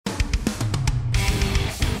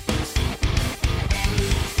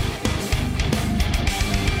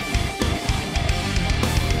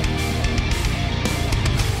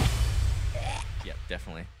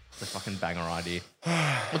banger idea.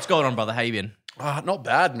 What's going on, brother? How you been? Not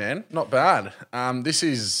bad, man. Not bad. This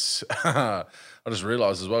is, I just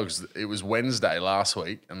realised as well, because it was Wednesday last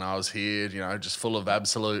week and I was here, just full of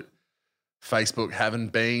absolute Facebook having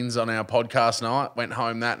beans on our podcast night. Went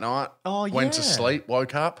home that night. Oh, Went to yeah. sleep,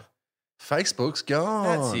 woke up. Facebook's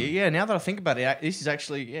gone. That's it. Yeah, now that I think about it, this is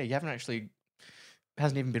actually, you haven't actually,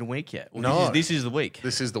 hasn't even been a week yet. Well, No. This is the week.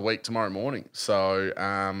 This is the week tomorrow morning. So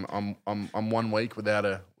I'm 1 week without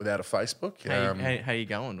a Facebook. How you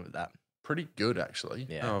going with that? Pretty good, actually.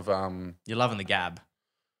 Yeah. I've, You're loving the gab.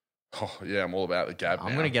 Oh, yeah, I'm all about the gab.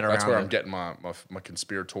 I'm now. gonna get That's around where I'm it. getting my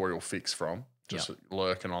conspiratorial fix from. Just Yep.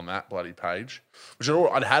 lurking on that bloody page, which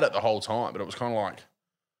I'd had it the whole time, but it was kind of like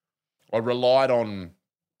I relied on.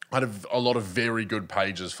 I had a lot of very good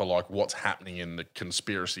pages for like what's happening in the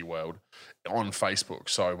conspiracy world on Facebook.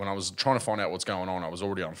 So when I was trying to find out what's going on, I was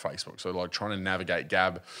already on Facebook. So like trying to navigate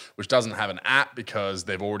Gab, which doesn't have an app because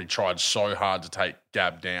they've already tried so hard to take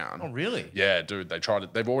Gab down. Oh, really? Yeah, dude, they tried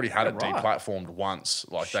it. They've already had it right. deplatformed once.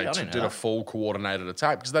 Like Shit, I they didn't did know a that. full coordinated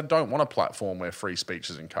attack because they don't want a platform where free speech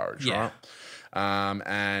is encouraged, Yeah. right?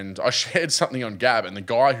 And I shared something on Gab, and the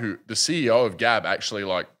CEO of Gab actually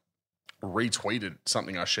like retweeted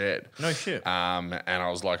something I shared. No shit. And I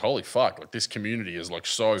was like, holy fuck, like this community is like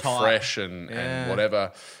so Tight. fresh and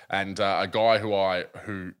whatever. And a guy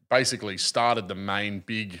who basically started the main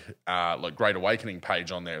big like Great Awakening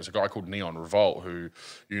page on there is a guy called Neon Revolt, who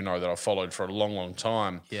that I've followed for a long, long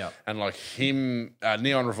time. Yeah. And like him,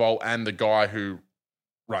 Neon Revolt and the guy who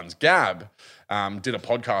runs Gab did a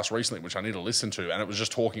podcast recently, which I need to listen to, and it was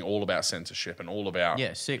just talking all about censorship and all about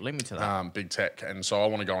Yeah, sick. Link me to that. big tech, and so I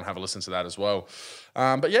want to go and have a listen to that as well.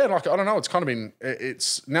 But yeah, like I don't know, it's kind of been.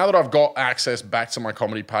 It's now that I've got access back to my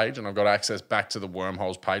comedy page and I've got access back to the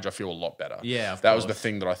Wormholes page, I feel a lot better. Yeah, of that was the course.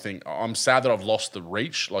 thing that I think I'm sad that I've lost the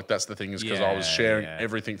reach. Like that's the thing is because I was Yeah, sharing yeah.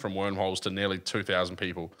 everything from Wormholes to nearly 2,000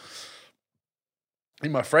 people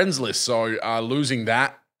in my friends list. So losing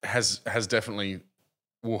that has definitely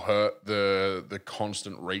will hurt the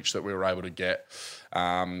constant reach that we were able to get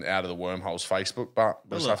out of the Wormholes Facebook, but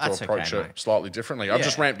we just look, have that's to approach okay, it mate. slightly differently. I've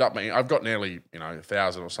just Yeah. ramped up. I've got nearly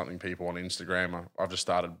 1,000 or something people on Instagram. I've just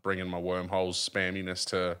started bringing my Wormholes spamminess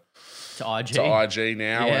to IG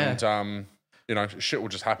now, Yeah. and shit will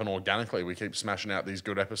just happen organically. We keep smashing out these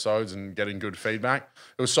good episodes and getting good feedback.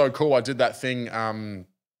 It was so cool. I did that thing.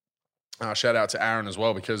 Shout out to Aaron as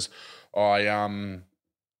well because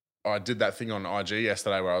I did that thing on IG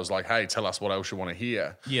yesterday where I was like, hey, tell us what else you want to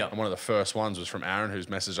hear. Yeah. And one of the first ones was from Aaron, who's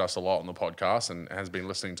messaged us a lot on the podcast and has been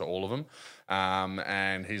listening to all of them.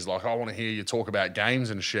 And he's like, I want to hear you talk about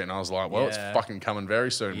games and shit. And I was like, well, it's Yeah. fucking coming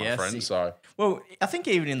very soon, my Yeah, friend. see- So Well, I think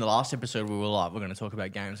even in the last episode we were like, we're going to talk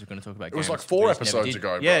about games. We're going to talk about games. was like 4 We just never episodes did.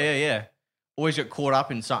 ago, bro. Yeah. Always get caught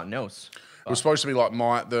up in something else. it was supposed to be like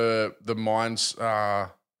the minds.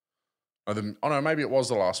 Maybe it was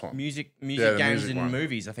the last one. Music, the games, music and one.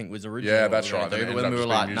 movies, I think, was originally. Yeah, what we that's were right. gonna Then do, it but ended then up we were just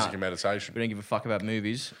like, being music nah, and meditation. we don't give a fuck about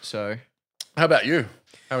movies. So, How about you?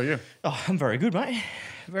 How are you? oh, I'm very good, mate.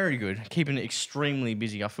 Very good. Keeping it extremely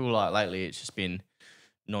busy. I feel like lately it's just been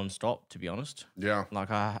non-stop, to be honest. Yeah. Like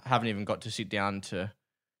I haven't even got to sit down to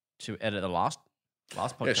edit the last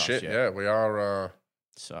podcast Yeah, shit. yet. Yeah, we are.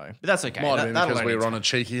 So, but that's okay. Might have been That'll because we only were on a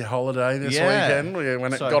cheeky holiday this Yeah. weekend.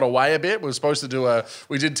 When it So- got away a bit, we were supposed to do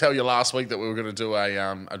we did tell you last week that we were going to do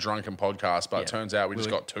a drunken podcast, but it turns out we just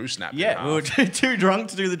got too snapped. Yeah, we were too drunk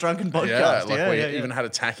to do the drunken podcast. Yeah, like we yeah. even had a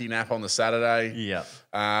tacky nap on the Saturday. Yeah.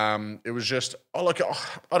 It was just, I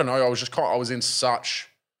don't know. I was in such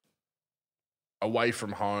away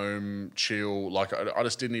from home, chill. Like I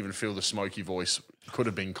just didn't even feel the smoky voice could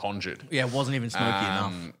have been conjured. Yeah, it wasn't even smoky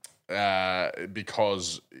enough.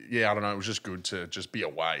 Because I don't know, it was just good to just be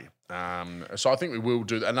away. So I think we will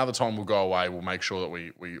do another time. We'll go away. We'll make sure that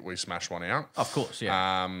we smash one out. Of course,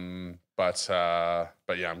 yeah. But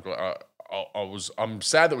yeah, I'm glad. I'm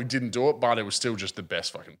sad that we didn't do it, but it was still just the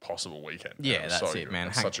best fucking possible weekend. Yeah, It was that's so it, good. man.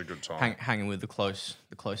 It's such a good time. Hanging with the close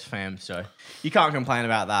fam, so you can't complain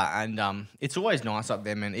about that. And it's always nice up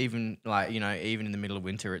there, man. Even even in the middle of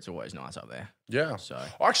winter, it's always nice up there. Yeah. So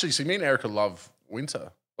Actually, see, me and Erica love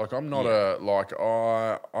winter. Like I'm not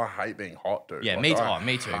I hate being hot, dude. Yeah, Like,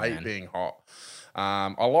 me too, I hate man. being hot.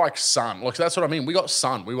 I like sun. Like that's what I mean. We got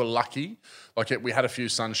sun. We were lucky. We had a few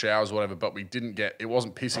sun showers, or whatever, but we didn't get. It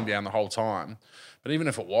wasn't pissing down the whole time. But even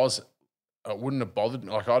if it was, it wouldn't have bothered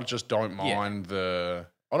me. Like I just don't mind the.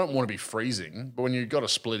 I don't want to be freezing, but when you got a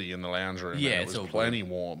splitty in the lounge room, Yeah, and it it's was all plenty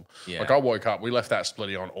warm. Yeah. Like I woke up, we left that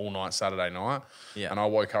splitty on all night Saturday night, Yeah. and I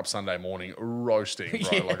woke up Sunday morning roasting, bro.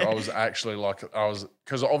 Yeah. Like I was actually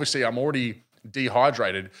because obviously I'm already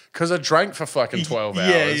dehydrated because I drank for fucking 12 Yeah,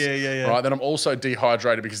 hours. yeah. Right. Then I'm also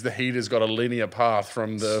dehydrated because the heater's got a linear path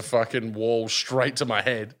from the fucking wall straight to my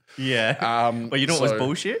head. Yeah. But you know what was so-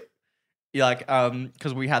 bullshit? Like,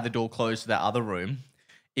 because we had the door closed to that other room.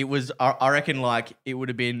 It was, I reckon, like, it would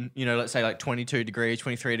have been, you know, let's say like 22 degrees,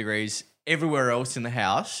 23 degrees everywhere else in the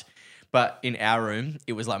house. But in our room,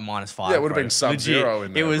 it was like -5. Yeah, it would have bro. been sub-zero Legit.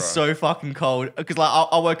 in there, It was bro. so fucking cold. Because, like,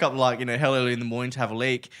 I woke up, like, you know, hell early in the morning to have a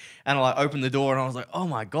leak. And I, like, opened the door and I was like, oh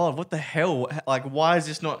my God, what the hell? Like, why is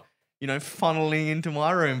this not, you know, funneling into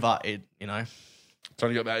my room? But it, you know. It's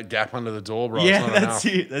only got that gap under the door, bro. Yeah, it's not that's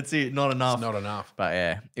enough. it. That's it. Not enough. It's not enough. But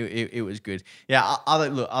yeah, it was good. Yeah,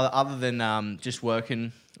 other than just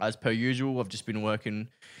working as per usual, I've just been working,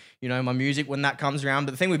 you know, my music when that comes around.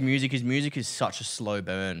 But the thing with music is such a slow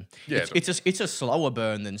burn. Yeah, it's a slower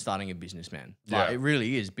burn than starting a business, man. Like, Yeah. it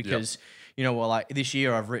really is because you know, well, like this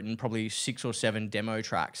year I've written probably 6 or 7 demo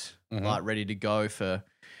tracks, like ready to go for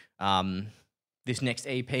this next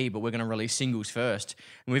EP. But we're gonna release singles first,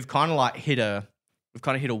 and we've kind of hit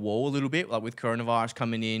a wall a little bit, like with coronavirus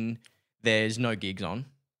coming in. There's no gigs on,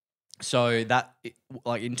 so that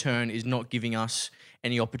like in turn is not giving us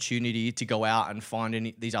any opportunity to go out and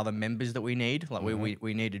find these other members that we need. Like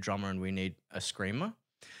we need a drummer and we need a screamer,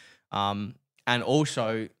 and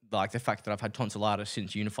also like the fact that I've had tonsillitis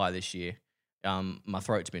since Unify this year. My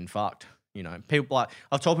throat's been fucked. You know, people like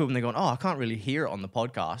I've told people and they're going, "Oh, I can't really hear it on the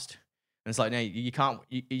podcast." And it's like, no, you can't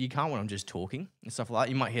when I'm just talking and stuff like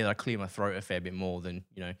that. You might hear that I clear my throat a fair bit more than,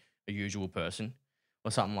 you know, a usual person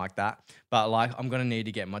or something like that. But like, I'm going to need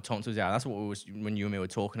to get my tonsils out. That's what when you and me were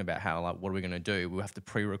talking about how, like, what are we going to do? We'll have to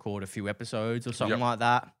pre-record a few episodes or something like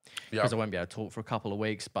that because I won't be able to talk for a couple of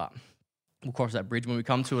weeks, but we'll cross that bridge when we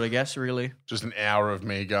come to it, I guess, really. Just an hour of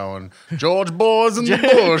me going, George Boys in the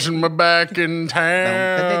bush and we're back in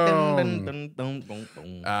town.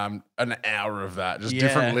 An hour of that. Just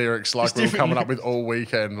different lyrics like we were coming up with all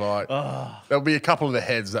weekend. Like there'll be a couple of the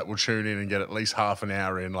heads that will tune in and get at least half an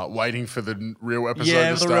hour in, like waiting for the real episode to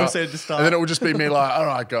the start. real episode to start. And then it will just be me like, all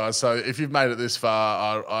right, guys, so if you've made it this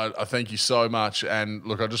far, I thank you so much. And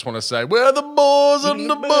look, I just want to say, we're the boys in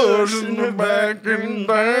the bush and we're back in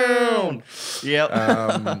town. Yep.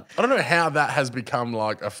 I don't know how that has become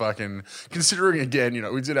like a fucking, considering again, you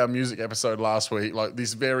know, we did our music episode last week, like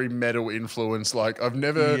this very metal influence. Like I've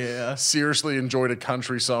never seriously enjoyed a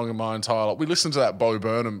country song in my entire life. We listened to that Bo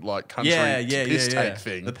Burnham like country piss take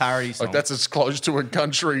thing. The parody song. Like that's as close to a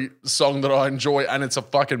country song that I enjoy, and it's a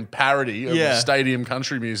fucking parody of stadium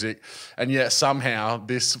country music. And yet somehow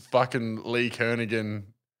this fucking Lee Kernaghan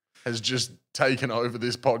has just taken over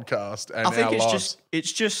this podcast and I think our it's lives.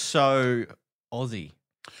 it's just so Aussie.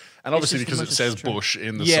 And obviously just the because it most says extreme. Bush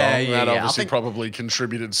in the Yeah, song, yeah, that yeah. I obviously think- probably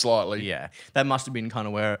contributed slightly. Yeah, that must have been kind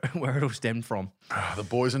of where it all stemmed from. The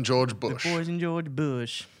boys and George Bush. Boys and George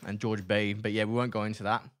Bush and George B. But yeah, we won't go into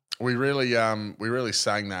that. We really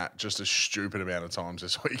sang that just a stupid amount of times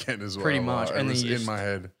this weekend as well. Pretty much. Like, And it then was you in just- my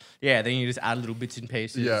head. Yeah, then you just add little bits and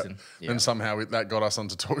pieces. Yeah. And, And somehow that got us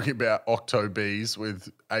onto talking about Octo Bees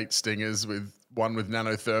with 8 stingers, with one with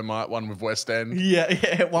nanothermite, one with West End,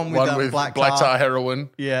 yeah, one with, black black tar heroin,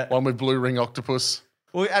 Yeah. one with blue ring octopus.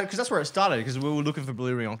 Well, because that's where it started. Because we were looking for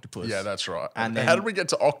blue ring octopus. Yeah, that's right. And how then- did we get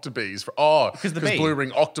to Octobees? Because the bee. blue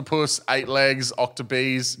ring octopus, 8 legs,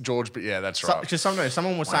 Octobees, George. Yeah, that's right. Because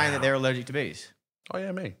someone was saying that they're allergic to bees. Oh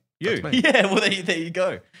yeah, me. You. That's me. Yeah. Well, there you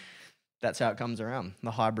go. That's how it comes around.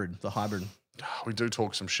 The hybrid. We do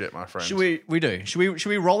talk some shit, my friend. Should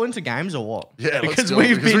we roll into games or what? Yeah, let's because do it.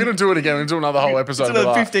 Because we're going to do it again. We're going to do another whole episode. another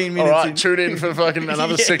We're like, 15 minutes All right, in. tune in for fucking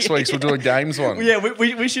another 6 weeks. We'll do a games one. Yeah,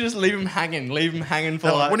 we should just leave them hanging. For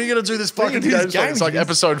They're like, like, when are you going to do this when are you fucking gonna do games this one? It's like games?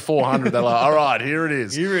 episode 400. They're like, all right, here it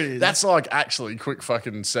is. Here it is. That's like actually quick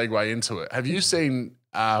fucking segue into it. Have you seen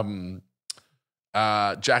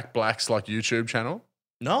Jack Black's like YouTube channel?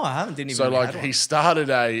 No, I haven't. Didn't even. So know like had he one.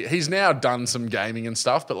 started he's now done some gaming and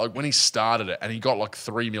stuff, but like when he started it and he got like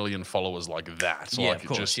 3 million followers like that. So Yeah, like of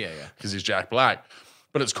course, yeah. Because he's Jack Black.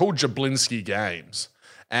 But it's called Jablinski Games.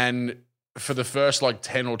 And for the first like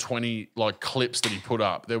 10 or 20 like clips that he put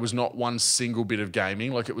up, there was not one single bit of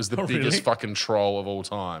gaming. Like it was the biggest really? fucking troll of all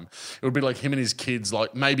time. It would be like him and his kids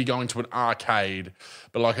like maybe going to an arcade,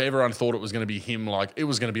 but like everyone thought it was going to be him, like it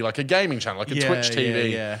was going to be like a gaming channel, like a Twitch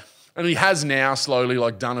TV. Yeah. And he has now slowly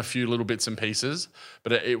like done a few little bits and pieces,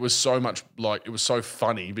 but it was so much like, it was so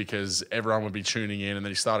funny because everyone would be tuning in and then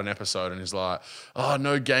he started an episode and he's like, oh,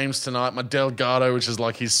 no games tonight. My Delgado, which is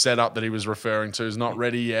like his setup that he was referring to, is not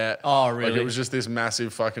ready yet. Oh, Like really? it was just this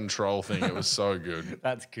massive fucking troll thing. It was so good.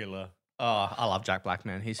 That's killer. Oh, I love Jack Black,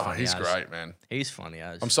 man. He's Oh, funny. he's as. great, man. He's funny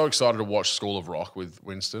as. I'm so excited to watch School of Rock with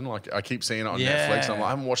Winston. Like, I keep seeing it on Netflix. I'm like, I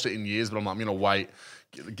haven't watched it in years, but I'm like, I'm going to wait.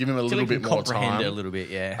 Give him a little bit more comprehend time. it a little bit,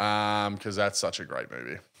 yeah. Because that's such a great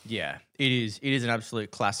movie. Yeah, it is. It is an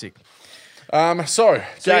absolute classic. So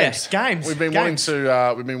games. Yeah, games. We've been games.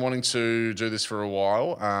 wanting to do this for a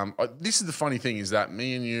while. This is the funny thing is that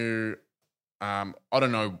me and you, I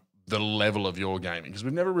don't know the level of your gaming because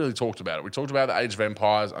we've never really talked about it. We talked about the Age of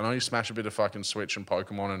Empires. I know you smash a bit of fucking Switch and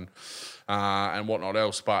Pokemon and whatnot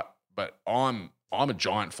else, but I'm a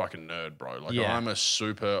giant fucking nerd, bro. Like I'm a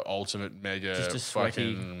super ultimate mega Just a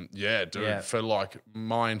sweaty. fucking dude for like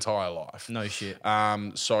my entire life. No shit.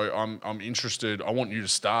 So I'm interested. I want you to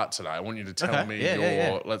start today. I want you to tell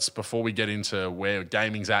me let's before we get into where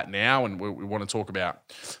gaming's at now, and we want to talk about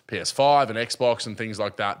PS5 and Xbox and things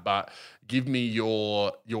like that. But give me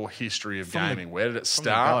your history of gaming. Where did it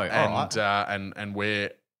start, and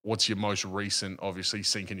what's your most recent, obviously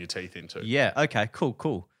sinking your teeth into? Yeah. Okay.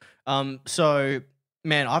 Cool. So,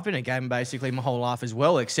 man, I've been a gamer basically my whole life as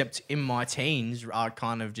well, except in my teens, I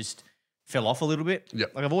kind of just fell off a little bit.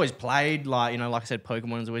 Yep. Like I've always played, like I said,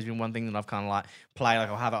 Pokemon has always been one thing that I've kind of like played. Like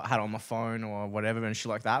had it on my phone or whatever and shit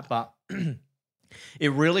like that. But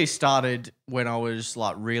it really started when I was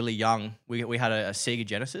like really young. We had a Sega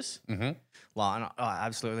Genesis. Mm-hmm. Like, and I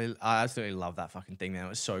absolutely love that fucking thing, man. It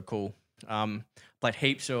was so cool. Played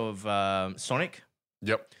heaps of Sonic.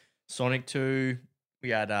 Yep. Sonic 2. We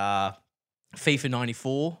had FIFA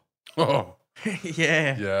 94. Oh.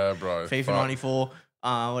 Yeah. Yeah, bro. FIFA 94.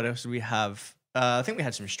 What else did we have? I think we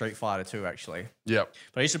had some Street Fighter too, actually. Yep.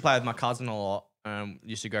 But I used to play with my cousin a lot.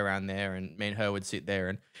 Used to go around there, and me and her would sit there,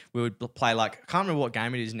 and we would play like I can't remember what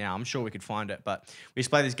game it is now. I'm sure we could find it, but we used to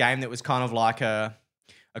play this game that was kind of like a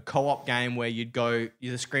co-op game where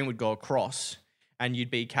the screen would go across, and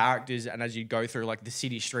you'd be characters, and as you'd go through like the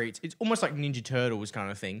city streets, it's almost like Ninja Turtles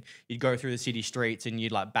kind of thing. You'd go through the city streets and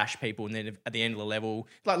you'd like bash people, and then at the end of the level,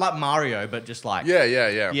 like Mario, but just like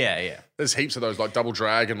yeah. There's heaps of those like Double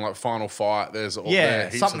Dragon, like Final Fight. There's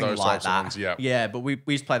heaps something of those like types that. of ones. Yeah, yeah. But we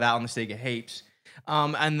used to play that on the Sega heaps,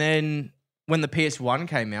 and then when the PS1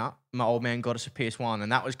 came out, my old man got us a PS1,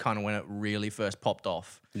 and that was kind of when it really first popped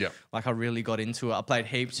off. Yeah, like I really got into it. I played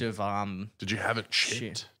heaps of. Did you have it chipped?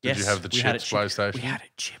 Shit. Did you have the chipped PlayStation? We had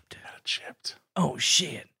it chipped. Chipped. Oh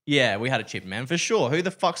shit! Yeah, we had it chipped, man, for sure. Who the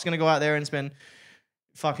fuck's gonna go out there and spend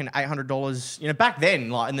fucking $800? You know, back then,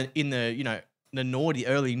 like in the the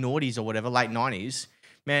early noughties or whatever, late 90s,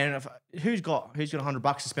 man. Who's got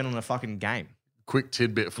 $100 to spend on a fucking game? Quick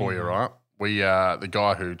tidbit for you, right? We the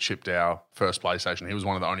guy who chipped our first PlayStation, he was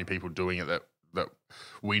one of the only people doing it that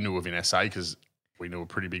we knew of in SA because we knew a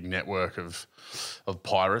pretty big network of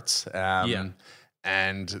pirates.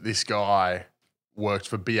 And this guy worked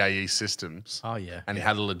for BAE Systems. Oh yeah, and he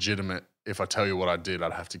had a legitimate. If I tell you what I did,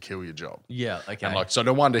 I'd have to kill your job. Yeah, okay. And so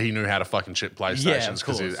no wonder he knew how to fucking chip PlayStations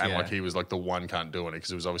because he was like the one cunt doing it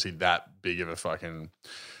because it was obviously that big of a fucking.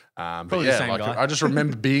 Probably the same guy. I just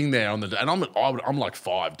remember being there on the day, and I'm like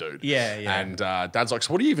 5, dude. Yeah. And Dad's like,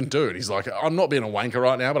 so what do you even do? And he's like, I'm not being a wanker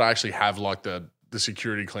right now, but I actually have like the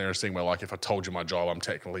security clearance thing where like if I told you my job, I'm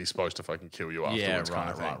technically supposed to fucking kill you afterwards. Yeah, kind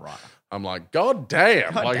of thing. Right. I'm like, God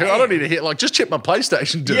damn! I don't need to hit like just chip my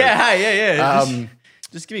PlayStation, dude. Yeah.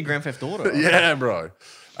 Just give me Grand Theft Auto. Yeah, bro.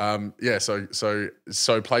 So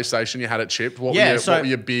PlayStation, you had it chipped. What were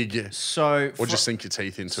your big? What'd you sink your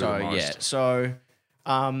teeth into the most?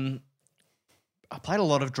 I played a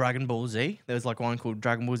lot of Dragon Ball Z. There was like one called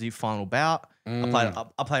Dragon Ball Z Final Bout. I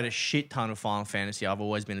played a shit ton of Final Fantasy. I've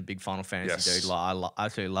always been a big Final Fantasy dude. Like I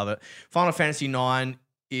absolutely love it. Final Fantasy 9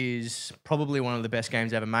 is probably one of the best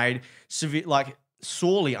games ever made.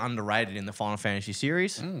 Sorely underrated in the Final Fantasy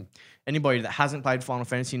series. Anybody that hasn't played Final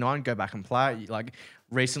Fantasy 9, go back and play it. Like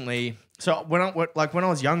recently, so when I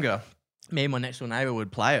was younger, me and my next door neighbor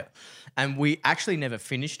would play it, and we actually never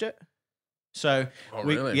finished it. So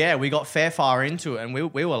we got fair far into it, and we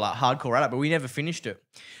were like hardcore at it, but we never finished it.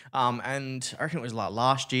 And I reckon it was like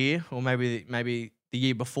last year or maybe the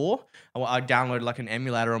year before. I downloaded like an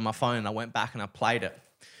emulator on my phone, and I went back and I played it.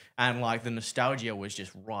 And like the nostalgia was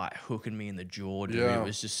just hooking me in the jaw, dude. Yeah. It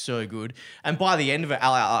was just so good. And by the end of it,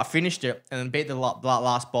 I finished it and then beat the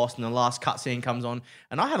last boss, and the last cutscene comes on,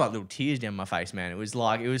 and I had like little tears down my face, man. It was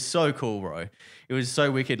so cool, bro. It was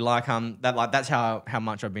so wicked. That's how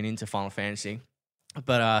much I've been into Final Fantasy.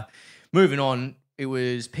 But moving on, it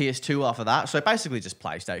was PS2 after that. So basically just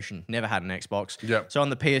PlayStation. Never had an Xbox. Yep. So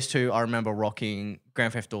on the PS2, I remember rocking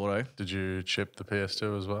Grand Theft Auto. Did you chip the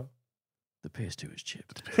PS2 as well? The PS2 is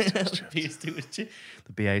chipped. PS2 is chipped.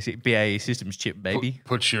 The BAE Systems chip, baby.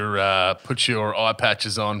 Put your eye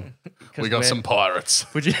patches on. We got some pirates.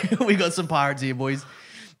 We got some pirates here, boys.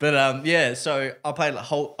 But yeah, so I played a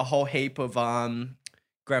whole heap of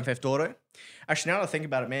Grand Theft Auto. Actually, now that I think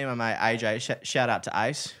about it, me and my mate AJ, shout out to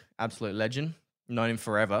Ace, absolute legend, known him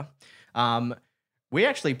forever. We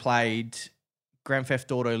actually played Grand Theft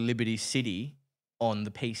Auto Liberty City on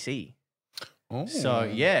the PC. Oh. So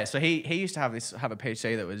yeah, so he used to have a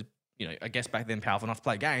PC that was, you know, I guess back then powerful enough to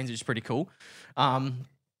play games, which is pretty cool.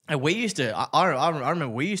 And we used to, I remember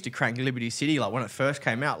we used to crank Liberty City like when it first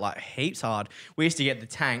came out, like heaps hard. We used to get the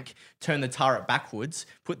tank, turn the turret backwards,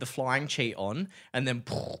 put the flying cheat on, and then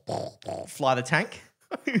fly the tank.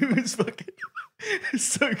 It was fucking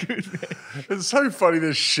so good, man. It's so funny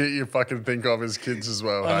the shit you fucking think of as kids as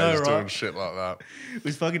well. I know, just right? doing shit like that. It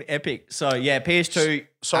was fucking epic. So yeah, PS2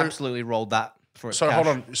 absolutely rolled that for its cash. Hold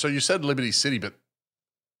on. So you said Liberty City, but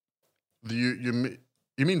you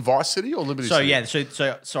mean Vice City or Liberty City? Yeah,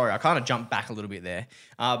 so sorry, I kind of jumped back a little bit there.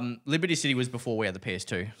 Liberty City was before we had the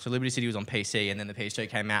PS2. So Liberty City was on PC, and then the PS2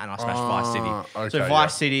 came out, and I smashed Vice City. Okay, so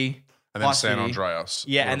Vice City. And then Vice San City. Andreas.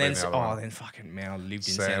 Yeah, and then then fucking man, I lived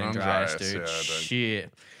in San San Andreas, Andreas, dude. yeah, dude.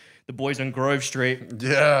 Shit. The boys on Grove Street.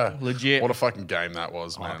 Yeah. Legit. What a fucking game that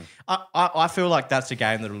was, man. I feel like that's a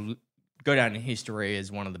game that'll go down in history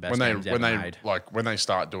as one of the best games ever made. When they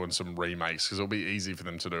start doing some remakes, because it'll be easy for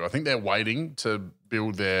them to do. I think they're waiting to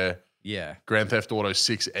build their Grand Theft Auto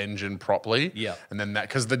 6 engine properly. Yeah. And then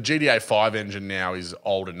because the GTA 5 engine now is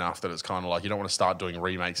old enough that it's kind of like you don't want to start doing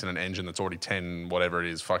remakes in an engine that's already 10, whatever it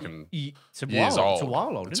is, fucking years old. It's a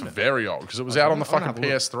while old, It's isn't it? very old because it was out on the fucking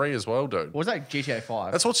PS3 as well, dude. What was that, GTA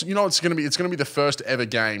 5? That's what's, it's going to be. It's going to be the first ever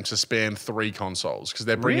game to span 3 consoles because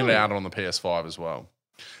they're bringing it out on the PS5 as well.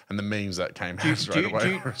 And the memes that came out straight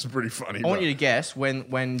away was pretty funny. I want you to guess when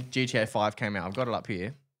GTA 5 came out. I've got it up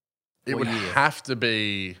here. It would have to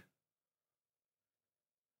be.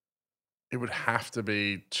 It would have to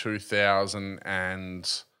be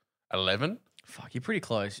 2011. Fuck, you're pretty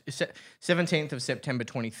close. It's 17th of September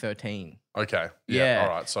 2013. Okay. Yeah. All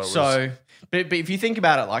right. But if you think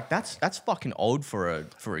about it, like that's fucking old for a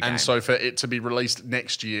game. And so for it to be released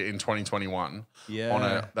next year in 2021,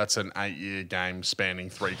 yeah, that's an 8-year game spanning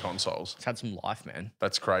 3 consoles. It's had some life, man.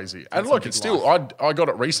 That's crazy. And look, it's still I got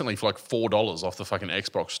it recently for like $4 off the fucking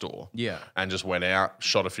Xbox store. Yeah. And just went out,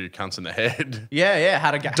 shot a few cunts in the head. Yeah.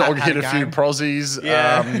 Had a dog hit a few prozzies.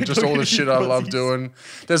 Yeah. Just all the shit I love doing.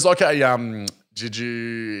 There's like a Did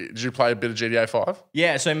you play a bit of GTA 5?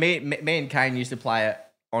 Yeah, so me and Kane used to play it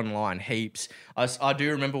online heaps. I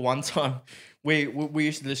do remember one time we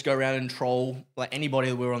used to just go around and troll like anybody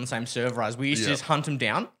that we were on the same server as. We used to just hunt them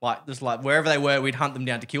down, like wherever they were, we'd hunt them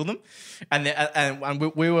down to kill them. And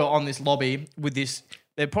we were on this lobby with this.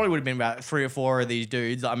 There probably would have been about 3 or 4 of these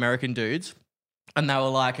dudes, like American dudes, and they were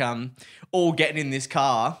like all getting in this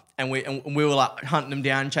car. And we were like hunting them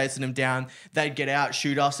down, chasing them down. They'd get out,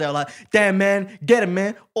 shoot us. They were like, damn, man, get him,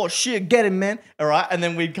 man. Oh, shit, get him, man. All right. And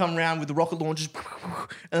then we'd come around with the rocket launchers.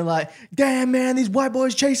 And like, damn, man, these white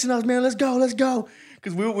boys chasing us, man. Let's go.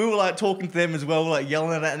 Because we were like talking to them as well, like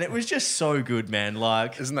yelling at it. And it was just so good, man.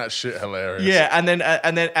 Like, isn't that shit hilarious? Yeah. And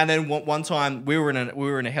then one time we were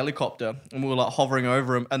in a helicopter and we were like hovering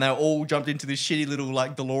over them. And they all jumped into this shitty little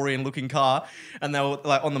like DeLorean looking car. And they were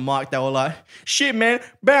like on the mic, they were like, shit, man,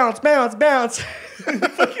 bounce. It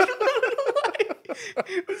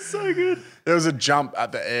was so good. There was a jump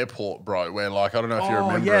at the airport, bro, where like, I don't know if you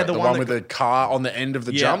remember it, the one with the car on the end of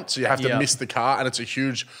the jump. So you have to miss the car and it's a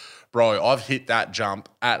huge, bro, I've hit that jump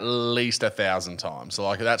at least 1,000 times. So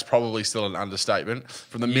like that's probably still an understatement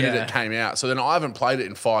from the minute it came out. So then I haven't played it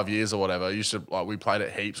in 5 years or whatever. We played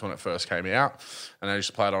it heaps when it first came out and I used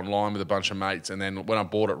to play it online with a bunch of mates. And then when I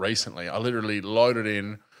bought it recently, I literally loaded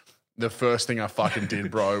in. The first thing I fucking did,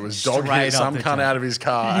 bro, was dog hit some cunt out of his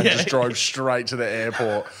car and just drove straight to the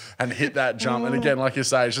airport and hit that jump. And again, like you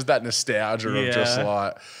say, it's just that nostalgia of just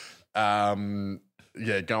like, going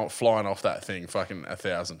flying off that thing fucking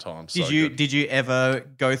 1,000 times. Did you ever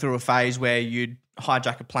go through a phase where you'd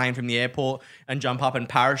hijack a plane from the airport and jump up and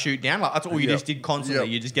parachute down? Like that's all you just did constantly.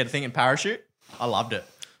 You just get a thing and parachute. I loved it.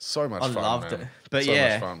 So much fun. I loved it. But so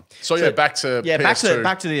much fun. So back to PS2.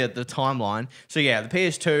 back to the timeline. So yeah, the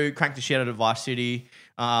PS2 cranked the shit out of Vice City.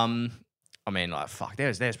 I mean, like fuck,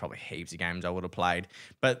 there's probably heaps of games I would have played.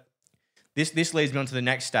 But this leads me on to the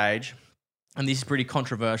next stage, and this is pretty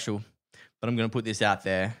controversial. But I'm going to put this out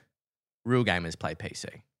there: real gamers play PC.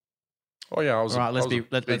 Oh yeah, I was let's be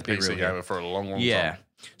PC real gamer for a long time. Yeah.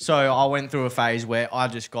 So I went through a phase where I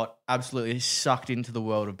just got absolutely sucked into the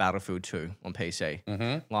world of Battlefield 2 on PC.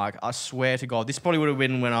 Mm-hmm. Like, I swear to God, this probably would have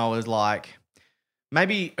been when I was like,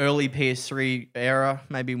 maybe early PS3 era,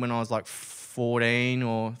 maybe when I was like 14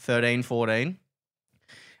 or 13, 14.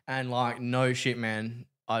 And like, no shit, man,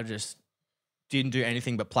 I just didn't do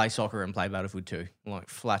anything but play soccer and play Battlefield 2, like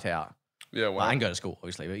flat out. Yeah, Well, I didn't go to school,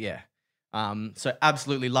 obviously, but yeah. So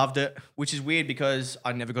absolutely loved it, which is weird because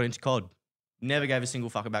I never got into COD. Never gave a single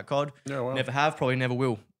fuck about COD. Yeah, well. Never have, probably never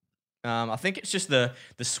will. I think it's just the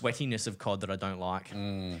sweatiness of COD that I don't like.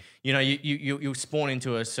 You know, you'll spawn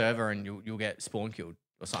into a server and you'll get spawn killed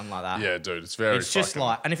or something like that. Yeah, dude, it's very. It's just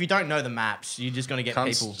like, and if you don't know the maps, you're just gonna get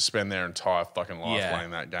people spend their entire fucking life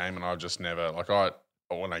playing that game, and I just never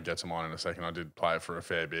when I get to mine in a second, I did play it for a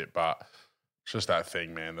fair bit, but it's just that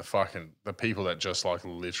thing, man. The people that just like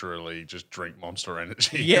literally just drink Monster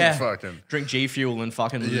Energy, Yeah. and fucking drink G Fuel and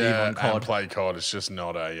fucking live on COD. and play COD. It's just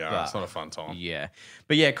not it's not a fun time. Yeah.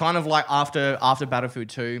 But yeah, kind of like after Battlefield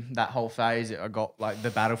 2, that whole phase, I got like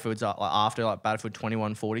the Battlefields like after like Battlefield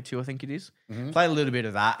 2142, I think it is. Played a little bit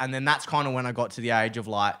of that. And then that's kind of when I got to the age of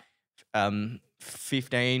like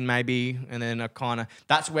 15 maybe. And then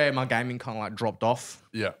that's where my gaming kind of like dropped off.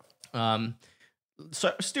 Yeah.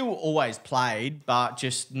 So still always played, but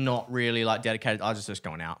just not really like dedicated. I was just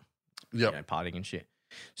going out, partying and shit.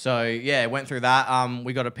 So yeah, went through that.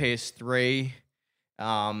 We got a PS3.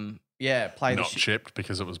 Played not chipped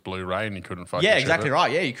because it was Blu-ray and you couldn't fucking Yeah, chip exactly it.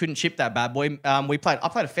 right. Yeah, you couldn't chip that bad boy. I played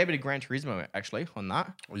a fair bit of Gran Turismo actually on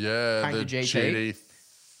that. Yeah, Crank the the GT.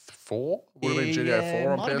 GT4 would have been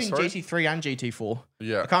GTO4 on might have been PS3. GT3 and GT4.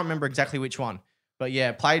 Yeah, I can't remember exactly which one, but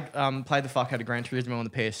yeah, played the fuck out of Gran Turismo on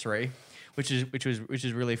the PS3, which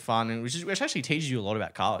is really fun and which actually teaches you a lot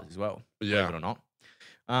about cars as well. Yeah. Believe it or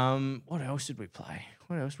not. What else did we play?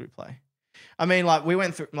 I mean, like me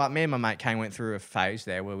and my mate Kane went through a phase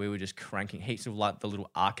there where we were just cranking heaps of like the little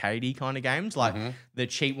arcadey kind of games, like the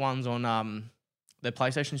cheap ones on the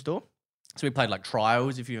PlayStation Store. So we played like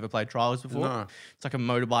Trials, if you ever played Trials before. No. It's like a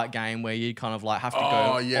motorbike game where you kind of like have to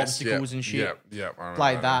go obstacles and shit. Yeah, I remember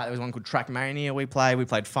Played that. There was one called Trackmania we played. We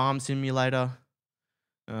played Farm Simulator.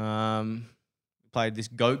 Played this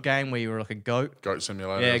goat game where you were like a goat. Goat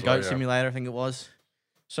Simulator. Yeah, as well, Goat Simulator, I think it was.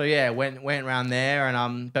 So yeah, went around there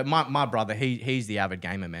and but my brother, he's the avid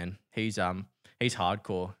gamer, man. He's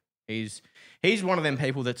hardcore. He's one of them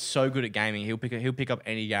people that's so good at gaming. He'll pick up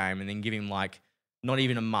any game and then give him like not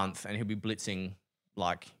even a month and he'll be blitzing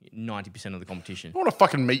like 90% of the competition. I want to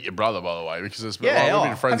fucking meet your brother, by the way, because we've Yeah,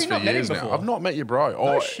 been friends have you for not met him years now. before? I've not met your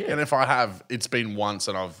bro. Shit. And if I have, it's been once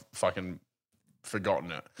and I've fucking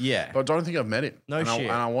forgotten it. Yeah. But I don't think I've met him. No shit.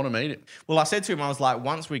 And I want to meet him. Well, I said to him, I was like,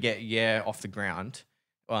 once we get off the ground,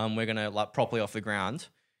 we're gonna like properly off the ground.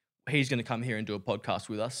 He's gonna come here and do a podcast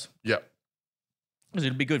with us. Yep. Because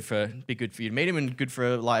it'd be good for you to meet him and good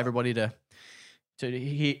for like everybody to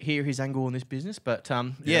hear his angle on this business. But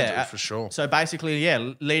Dude, for sure. So basically,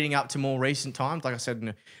 leading up to more recent times, like I said in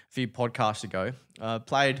a few podcasts ago,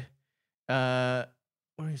 played. What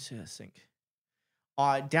did I think?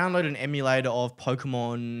 I downloaded an emulator of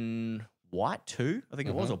Pokemon White 2, I think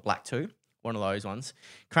it was, or Black 2, one of those ones.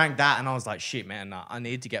 Cranked that, and I was like, shit, man, nah, I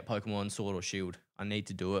need to get Pokemon Sword or Shield. I need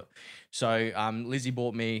to do it. So Lizzie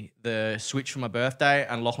bought me the Switch for my birthday,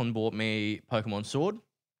 and Lachlan bought me Pokemon Sword.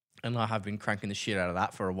 And I have been cranking the shit out of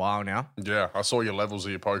that for a while now. Yeah, I saw your levels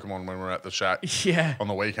of your Pokemon when we were at the shack. Yeah. On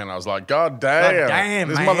the weekend, I was like, God damn,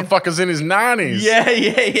 this man. motherfucker's in his 90s.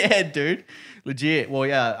 Yeah, dude. Legit. Well,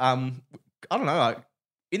 yeah, I don't know, like,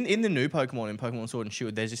 in the new Pokemon, in Pokemon Sword and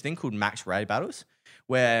Shield, there's this thing called Max Raid Battles,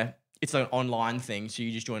 where it's like an online thing, so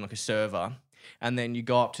you just join like a server, and then you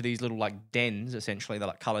go up to these little like dens, essentially, they're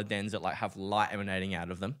like colored dens that like have light emanating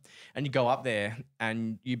out of them, and you go up there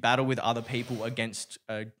and you battle with other people against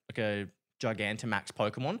a Gigantamax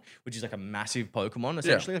Pokemon, which is like a massive Pokemon,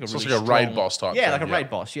 essentially. Yeah, like a so it's really like a raid strong- boss type Yeah, thing, like a yeah. raid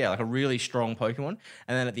boss. Yeah, like a really strong Pokemon.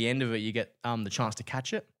 And then at the end of it, you get the chance to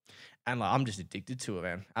catch it. And like, I'm just addicted to it,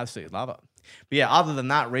 man. Absolutely love it. But yeah, other than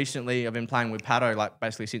that, recently I've been playing with Pato, like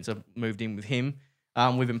basically since I've moved in with him.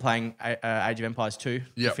 We've been playing Age of Empires 2,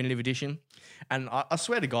 Yep. Definitive Edition. And I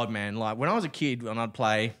swear to God, man, like when I was a kid, when I'd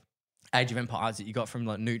play Age of Empires that you got from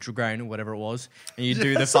like Neutral Grain or whatever it was, and you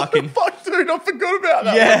do the fucking... Fuck, dude, I forgot about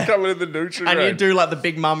that Yeah. one coming in the neutral And you grade. do like the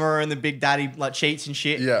Big Mama and the Big Daddy like cheats and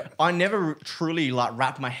shit. Yeah. I never truly like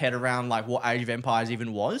wrapped my head around like what Age of Empires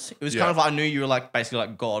even was. It was Yeah. kind of like I knew you were like basically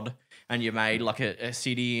like God and you made like a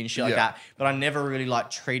city and shit like Yeah. that. But I never really like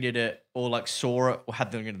treated it or like saw it or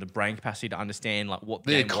had the brain capacity to understand like what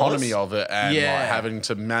the game economy was. of it and Yeah. like having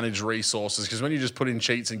to manage resources. Because when you just put in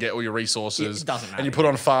cheats and get all your resources It doesn't and you matter, put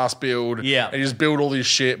on fast build Yeah. and you just build all this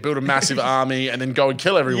shit, build a massive army and then go and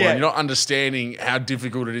kill everyone, Yeah. you're not understanding how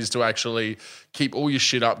difficult it is to actually keep all your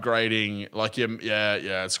shit upgrading. Like,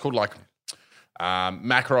 it's called like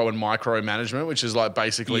macro and micro management, which is like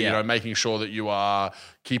basically, Yeah. making sure that you are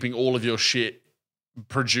keeping all of your shit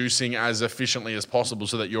producing as efficiently as possible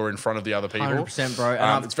so that you're in front of the other people. 100%, bro.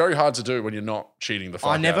 And It's very hard to do when you're not cheating the fuck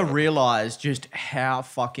I never out of it. realized just how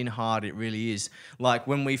fucking hard it really is. Like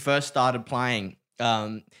when we first started playing,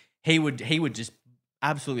 he would just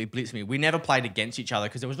absolutely blitz me. We never played against each other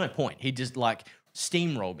because there was no point. He'd just like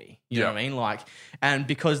steamroll me. You know what I mean? Like, and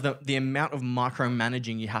because the amount of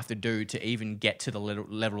micromanaging you have to do to even get to the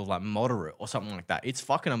level of like moderate or something like that, it's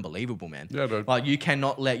fucking unbelievable, man. Yeah, dude. Like you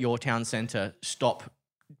cannot let your town center stop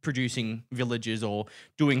producing villages or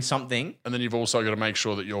doing something. And then you've also got to make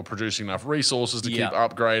sure that you're producing enough resources to Yeah. keep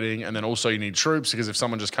upgrading. And then also you need troops because if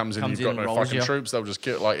someone just comes in and Comes you've in got and no rolls fucking you. troops, they'll just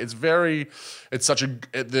kill. Like it's such a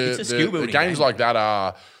a skill the building games game. like that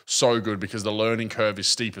are so good because the learning curve is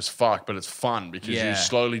steep as fuck, but it's fun because Yeah. you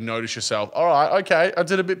slowly notice yourself. All right, okay, I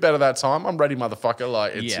did a bit better that time. I'm ready, motherfucker.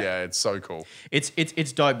 Like Yeah. it's so cool. It's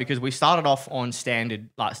dope because we started off on standard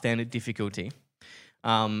difficulty,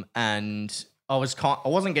 and I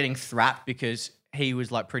wasn't getting thrapped because he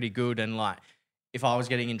was like pretty good, and like if I was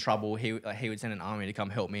getting in trouble, he would send an army to come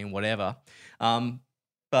help me and whatever.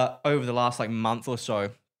 But over the last like month or so,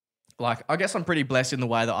 like I guess I'm pretty blessed in the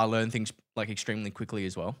way that I learn things like extremely quickly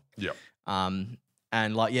as well. Yeah.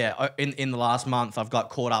 And like in the last month, I've got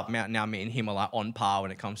caught up. Now me and him are like on par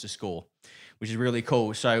when it comes to score, which is really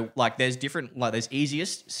cool. So like there's different, like there's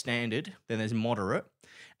easiest, standard, then there's moderate,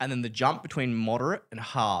 and then the jump between moderate and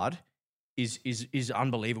hard is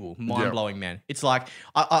unbelievable, mind blowing, man. It's like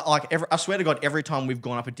I swear to God, every time we've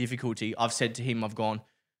gone up a difficulty, I've said to him, I've gone,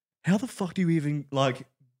 how the fuck do you even like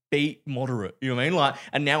beat moderate? You know what I mean? Like,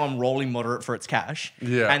 and now I'm rolling moderate for its cash.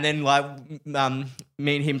 Yeah. And then like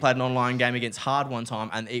me and him played an online game against hard one time,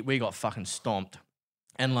 and we got fucking stomped.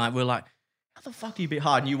 And like we're like, how the fuck do you beat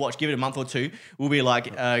hard? And you watch, give it a month or two, we'll be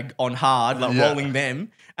like on hard, like rolling them,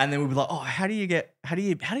 and then we'll be like, oh, how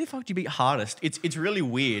the fuck do you beat hardest? It's really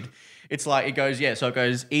weird. It's like it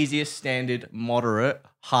goes easiest, standard, moderate,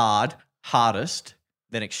 hard, hardest,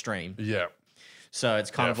 then extreme. Yeah. So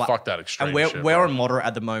it's kind of like fuck that extreme and we're shit, we're bro. on moderate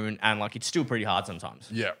at the moment, and like it's still pretty hard sometimes.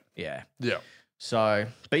 Yeah. Yeah. Yeah. So,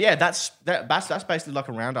 but yeah, that's basically like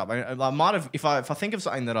a roundup. I might have if I think of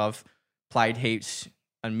something that I've played heaps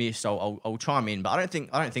and missed, I'll chime in. But I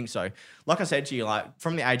don't think so. Like I said to you, like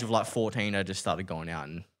from the age of like 14, I just started going out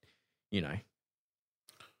and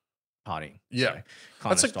partying. Yeah.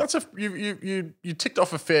 So, You ticked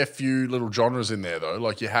off a fair few little genres in there though.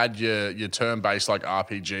 Like you had your turn-based like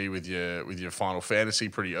RPG with your Final Fantasy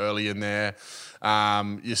pretty early in there.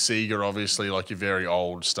 Your Sega obviously, like your very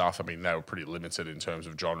old stuff. I mean, they were pretty limited in terms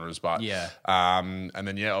of genres, but Yeah. And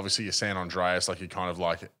then obviously your San Andreas, like your kind of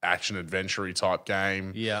like action adventure type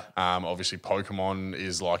game. Yeah. Obviously Pokemon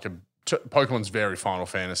is like Pokemon's very Final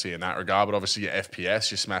Fantasy in that regard, but obviously your FPS,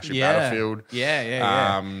 your Smash, your Battlefield.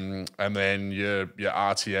 Yeah. And then your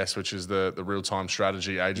RTS, which is the real-time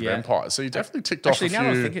strategy Age of Yeah. Empires. So you definitely ticked Actually,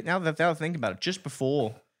 off a few. now that I think about it, just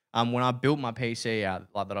before when I built my PC out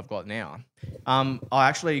like that I've got now, I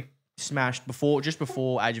actually smashed just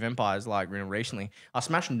before Age of Empires, like recently, I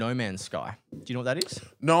smashed No Man's Sky. Do you know what that is?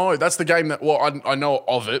 No, that's the game that, I know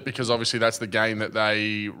of it because obviously that's the game that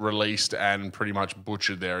they released and pretty much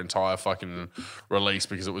butchered their entire fucking release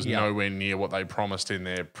because it was nowhere near what they promised in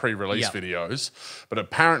their pre-release videos. But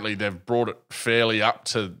apparently they've brought it fairly up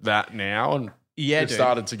to that now and it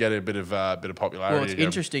started to get a bit of popularity. Well, it's again.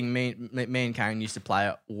 interesting. Me and Kane used to play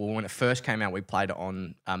it. Well, when it first came out, we played it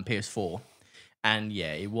on PS4. And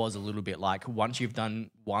yeah, it was a little bit like once you've done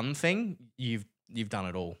one thing, you've done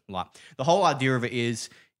it all. Like the whole idea of it is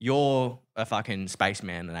you're a fucking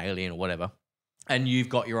spaceman, an alien or whatever, and you've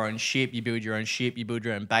got your own ship. You build your own ship. You build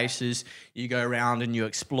your own bases. You go around and you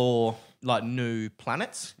explore like new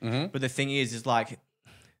planets. Mm-hmm. But the thing is like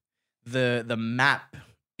the map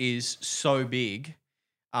is so big.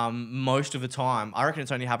 Most of the time, I reckon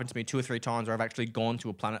it's only happened to me 2 or 3 times where I've actually gone to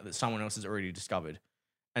a planet that someone else has already discovered.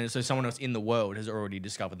 And so someone else in the world has already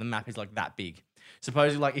discovered. The map is like that big.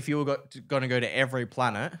 Supposedly, like if you were going to go to every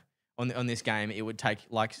planet on this game, it would take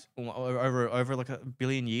like over like 1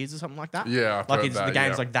 billion years or something like that. Yeah, I've like heard it's that, the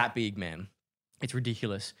game's yeah. like that big, man. It's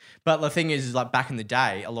ridiculous. But the thing is like back in the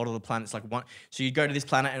day, a lot of the planets like one. So you'd go to this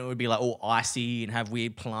planet and it would be like all icy and have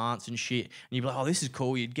weird plants and shit. And you'd be like, oh, this is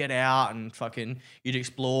cool. You'd get out and fucking you'd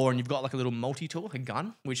explore and you've got like a little multi-tool, like a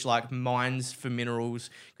gun, which like mines for minerals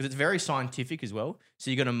because it's very scientific as well. So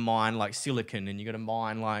you're gonna mine like silicon and you're gonna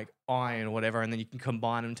mine like iron or whatever, and then you can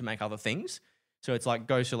combine them to make other things. So it's like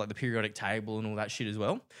goes to like the periodic table and all that shit as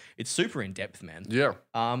well. It's super in depth, man. Yeah.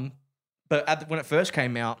 But when it first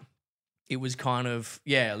came out, it was kind of,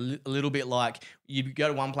 a little bit like you go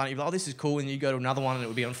to one planet, you'd be like, oh, this is cool. And you go to another one and it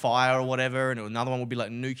would be on fire or whatever. And another one would be like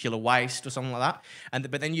nuclear waste or something like that.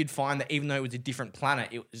 But then you'd find that even though it was a different planet,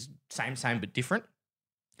 it was same, but different.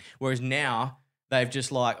 Whereas now they've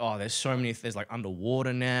just like, oh, there's like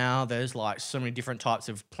underwater now. There's like so many different types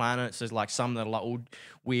of planets. There's like some that are like all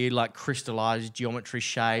weird, like crystallized geometry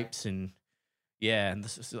shapes and and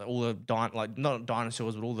this is all the not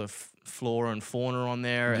dinosaurs, but all the flora and fauna on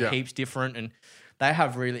there, heaps different. And they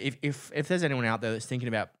have really, if there's anyone out there that's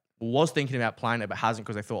was thinking about playing it but hasn't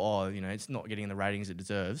because they thought, oh, it's not getting the ratings it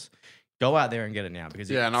deserves, go out there and get it now because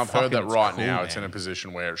and I've heard that right now man. It's in a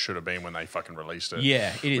position where it should have been when they fucking released it.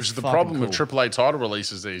 Yeah, it is. Which is the problem with AAA title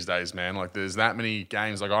releases these days, man. Like there's that many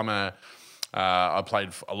games. Like I played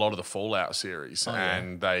a lot of the Fallout series,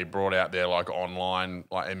 and they brought out their like online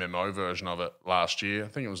like MMO version of it last year. I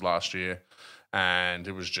think it was last year, and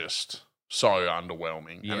it was just so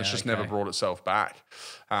underwhelming, and it's just never brought itself back.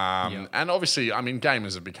 And obviously, I mean,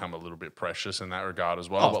 gamers have become a little bit precious in that regard as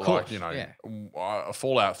well. But course, like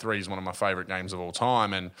Fallout 3 is one of my favorite games of all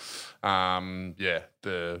time, and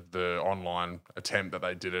the online attempt that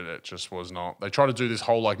they did it just was not. They tried to do this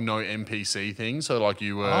whole like no NPC thing, so like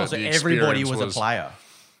you were. So everybody was a player.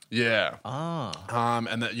 Yeah.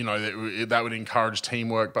 And that that would encourage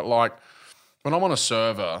teamwork, but like when I'm on a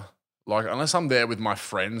server. Like, unless I'm there with my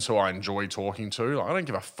friends who I enjoy talking to, like, I don't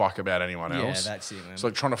give a fuck about anyone else. Yeah, that's it, man. So,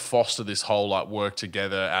 like, trying to foster this whole, like, work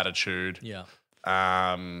together attitude. Yeah.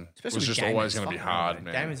 Was just always going to be hard,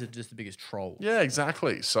 man. Gamers are just the biggest trolls. Yeah,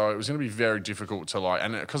 exactly. So, it was going to be very difficult to, like,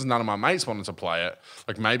 and because none of my mates wanted to play it,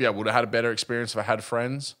 like, maybe I would have had a better experience if I had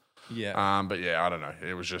friends. Yeah. But yeah, I don't know.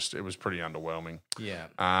 It was pretty underwhelming. Yeah.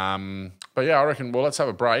 But yeah, I reckon. Well, let's have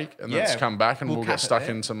a break and let's come back and we'll get stuck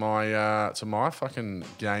into my fucking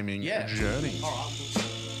gaming journey. All right.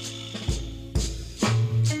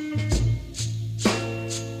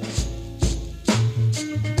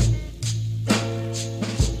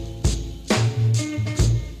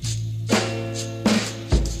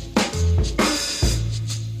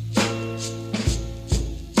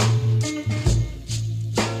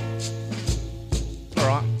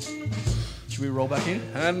 Roll back in,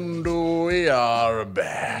 and we are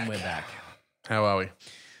back. And we're back. How are we?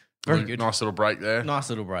 Very good. Nice little break there. Nice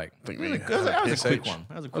little break. I think that was a quick one.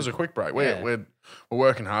 That was a quick break. We're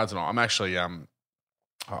working hard tonight. I'm actually I'm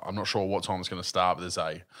not sure what time it's going to start, but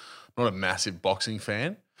I'm not a massive boxing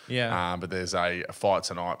fan. Yeah. But there's a fight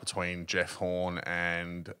tonight between Jeff Horn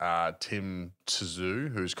and Tim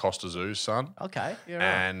Tszyu, who's Costa Tszyu's son. Okay. Yeah. Right.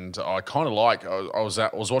 And I kind of like. I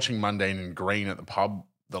was watching Mundane in Green at the pub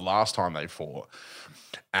the last time they fought,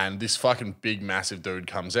 and this fucking big massive dude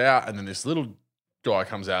comes out, and then this little guy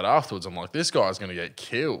comes out afterwards. I'm like, this guy's going to get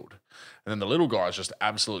killed. And then the little guy's just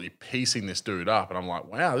absolutely piecing this dude up, and I'm like,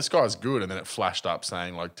 wow, this guy's good. And then it flashed up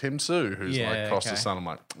saying like Tim Tszyu, who's like Costa's son. I'm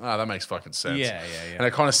like, that makes fucking sense. Yeah. And I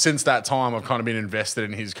kind of since that time I've kind of been invested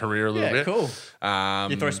in his career a little bit. Cool.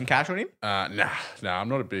 You throw some cash on him? Nah, I'm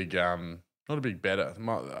not a big better.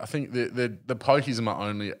 I think the pokies are my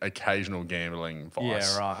only occasional gambling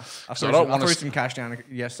vice. Yeah, right. I threw some cash down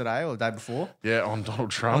yesterday or the day before. Yeah, on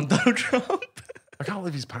Donald Trump. I can't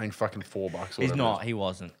believe he's paying fucking $4. He's not. He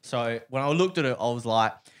wasn't. So when I looked at it, I was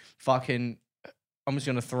like, fucking, I'm just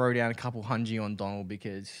going to throw down a couple $100 on Donald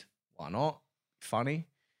because why not? Funny.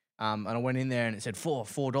 And I went in there and it said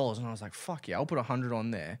 $4. And I was like, fuck yeah, I'll put 100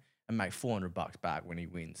 on there and make $400 back when he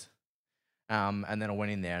wins. And then I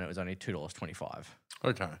went in there and it was only $2.25.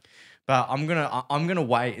 Okay. But I'm gonna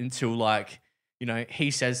wait until like,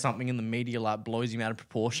 he says something in the media like blows him out of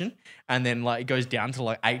proportion, and then like it goes down to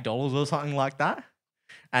like $8 or something like that.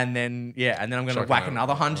 And then I'm gonna whack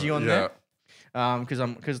another $100 on there.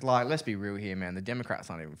 Because like let's be real here, man. The Democrats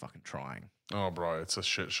aren't even fucking trying. Oh, bro, it's a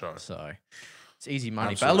shit show. So it's easy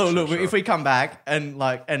money. Absolute but look, if we come back and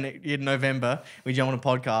in November we jump on a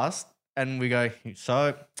podcast and we go,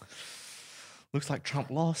 so looks like Trump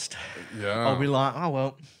lost. Yeah. I'll be like, oh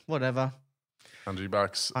well, whatever.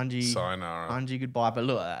 $100. Sayonara. $100, goodbye. But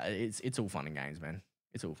look, it's all fun and games, man.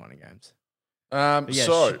 It's all fun and games.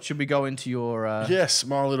 Should we go into your yes,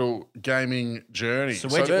 my little gaming journey. So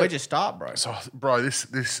where'd you start, bro? So, bro, this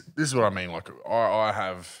is what I mean. Like, I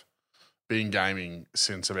have been gaming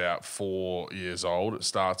since about 4 years old. It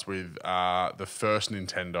starts with the first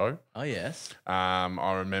Nintendo. Oh, yes.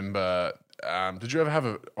 I remember. Did you ever have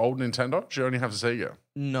an old Nintendo? Did you only have a Sega?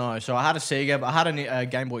 No, so I had a Sega, but I had a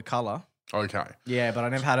Game Boy Color. Okay. Yeah, but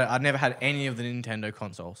I never had any of the Nintendo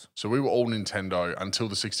consoles. So we were all Nintendo until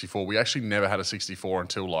the 64. We actually never had a 64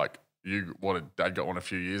 until like Dad got one a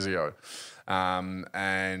few years ago.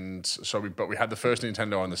 And so we had the first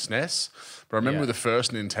Nintendo on the SNES. But I remember with the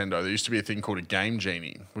first Nintendo, there used to be a thing called a Game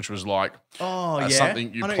Genie, which was like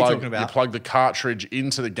something you I know what you're talking about. you plug the cartridge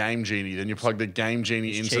into the Game Genie, then you plug the Game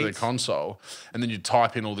Genie into the console, and then you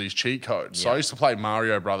type in all these cheat codes. So I used to play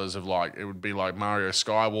Mario Brothers of like, it would be like Mario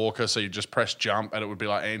Skywalker, so you just press jump and it would be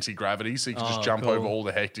like anti-gravity, so you could just jump over all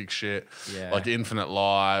the hectic shit, like infinite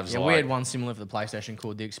lives. Yeah, we had one similar for the PlayStation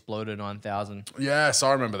called the Exploder 9000. Yes,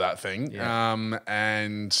 I remember that thing. Yeah.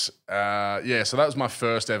 So that was my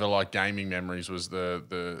first ever like gaming memories was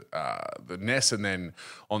the NES, and then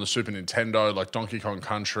on the Super Nintendo, like Donkey Kong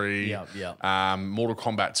Country. Mortal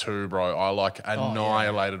Kombat 2, bro. I like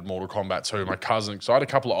annihilated Mortal Kombat 2. My cousin, so I had a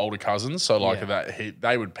couple of older cousins, so like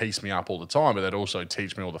they would piece me up all the time, but they'd also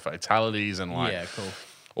teach me all the fatalities and like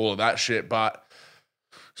all of that shit. But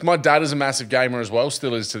so my dad is a massive gamer as well,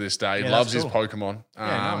 still is to this day. He loves his Pokemon.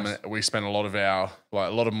 Nice. We spent a lot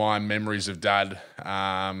of my memories of dad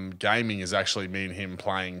gaming is actually me and him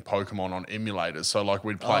playing Pokemon on emulators. So like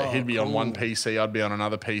we'd play, he'd be on one PC, I'd be on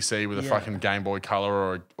another PC with a fucking Game Boy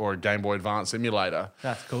Color or a Game Boy Advance emulator.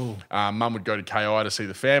 That's cool. Mum would go to KI to see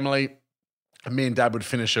the family. And me and Dad would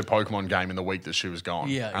finish a Pokemon game in the week that she was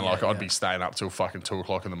gone. I'd be staying up till fucking 2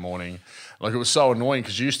 o'clock in the morning. Like it was so annoying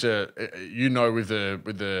because you used to, with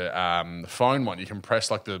the phone one, you can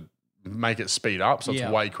press like make it speed up so it's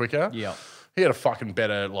way quicker. Yeah. He had a fucking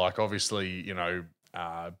better, like obviously, better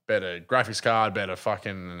graphics card, better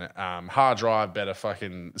fucking hard drive, better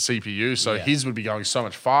fucking CPU. So his would be going so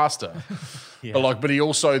much faster. But he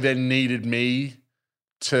also then needed me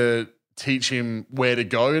to teach him where to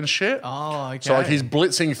go and shit. Oh, okay. So like he's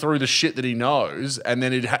blitzing through the shit that he knows, and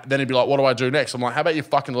then he'd be like, "What do I do next?" I'm like, "How about you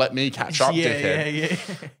fucking let me catch up, dickhead?"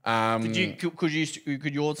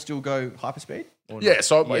 Could yours still go hyperspeed?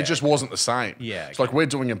 It just wasn't the same. Yeah, it's like we're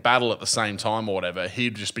doing a battle at the same time or whatever.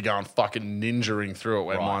 He'd just be going fucking ninjaing through it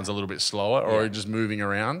when mine's a little bit slower, or just moving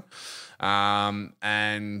around.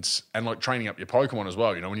 And like training up your Pokemon as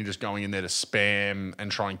well, when you're just going in there to spam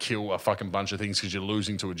and try and kill a fucking bunch of things because you're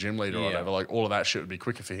losing to a gym leader or whatever, like all of that shit would be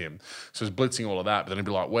quicker for him. So he's blitzing all of that, but then he'd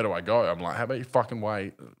be like, "Where do I go?" I'm like, "How about you fucking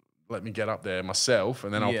wait, let me get up there myself,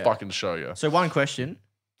 and then I'll fucking show you." So one question.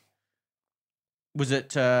 Was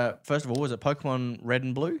it, first of all, was it Pokemon Red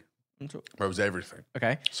and Blue? It was everything.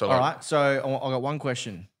 Okay. So all right. So I got one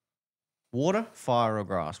question. Water, fire, or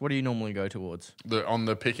grass? What do you normally go towards? On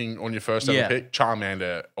your first ever pick,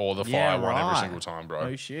 Charmander or the fire one every single time, bro.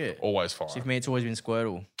 Oh, shit. Always fire. See, for me, it's always been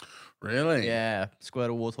Squirtle. Really? Yeah.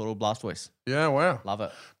 Squirtle, Wartortle, Blastoise. Yeah, wow. Love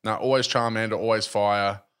it. No, always Charmander, always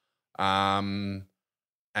fire. And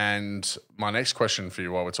my next question for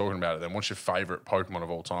you while we're talking about it then, what's your favourite Pokemon of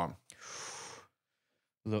all time?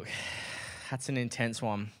 Look, that's an intense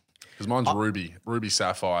one. Because mine's Ruby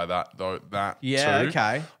Sapphire, that too. Okay.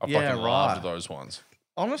 I fucking loved those ones.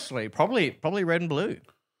 Honestly, probably Red and Blue.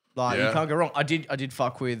 Like you can't go wrong. I did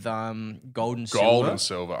fuck with Gold and Silver. Gold and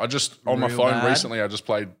Silver. I just on my phone recently. I just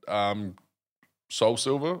played Soul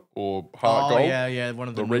Silver or Heart Gold. Yeah, one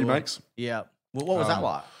of the remakes. Yeah. What was that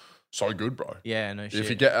like? So good, bro. Yeah, no shit. If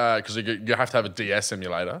you get, because you have to have a DS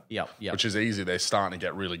emulator, yeah, which is easy. They're starting to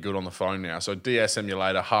get really good on the phone now. So DS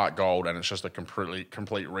emulator, Heart Gold, and it's just a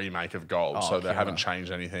complete remake of Gold. So they haven't changed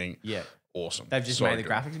anything. Yeah, awesome. They've just made the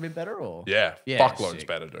graphics a bit better, or fuckloads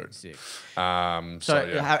better, dude. Sick.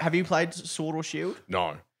 Have you played Sword or Shield?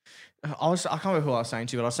 No. I can't remember who I was saying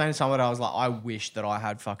to, but I was saying to someone, I was like, I wish that I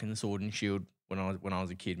had fucking Sword and Shield when I was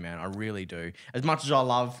a kid, man. I really do. As much as I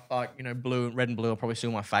love, blue, red and blue are probably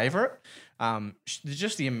still my favorite. There's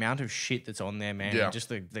just the amount of shit that's on there, man. Yeah. Just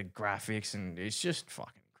the graphics, and it's just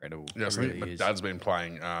fucking incredible. Yeah, so I think my dad's been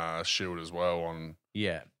playing Shield as well on.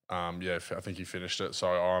 Yeah. I think he finished it. So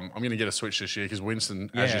I'm going to get a Switch this year because Winston,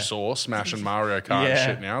 as you saw, smashing Mario Kart and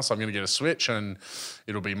shit now. So I'm going to get a Switch and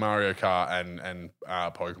it'll be Mario Kart and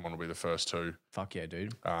Pokemon will be the first two. Fuck yeah,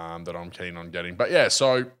 dude. That I'm keen on getting. But yeah,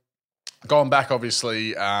 so going back,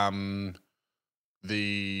 obviously, what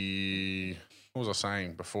was I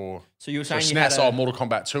saying before? So you were saying SNES, Mortal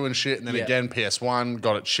Kombat 2 and shit, and then again PS1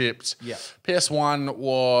 got it chipped. Yeah. PS1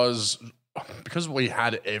 was because we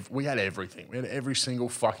had everything. We had every single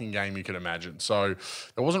fucking game you could imagine. So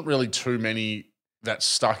there wasn't really too many that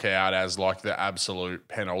stuck out as like the absolute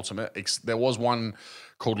penultimate. There was one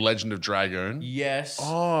called Legend of Dragoon. Yes.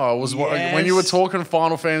 Oh, when you were talking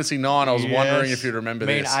Final Fantasy 9, I was wondering if you'd remember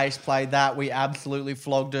Me this. and Ace played that. We absolutely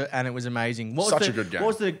flogged it, and it was amazing. Such a good game. What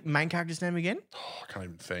was the main character's name again? Oh, I can't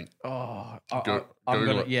even think. Oh,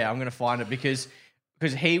 Google it. I'm gonna find it because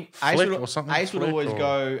Ace would always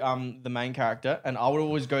go the main character, and I would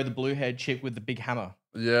always go the blue haired chick with the big hammer.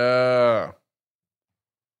 Yeah.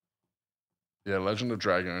 Yeah, Legend of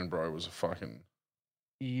Dragoon, bro, was a fucking...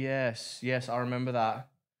 Yes, I remember that.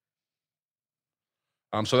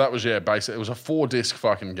 So that was, basically, it was a 4-disc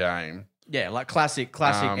fucking game. Yeah, like classic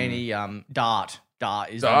any Dart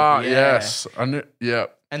is Dart, yes. Yeah.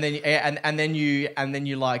 And then you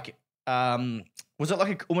like was it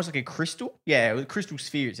like almost like a crystal? Yeah, it was a crystal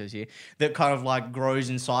sphere, it says here, that kind of like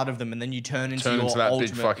grows inside of them, and then you turn into that ultimate,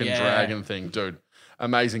 big fucking dragon thing, dude.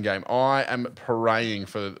 Amazing game. I am praying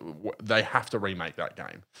for they have to remake that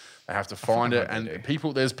game. They have to find it, and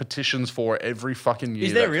people. There's petitions for it every fucking year.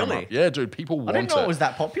 Is there really? Yeah, dude. People want it. I didn't know it was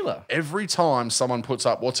that popular. Every time someone puts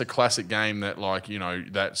up what's a classic game that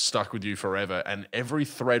that stuck with you forever, and every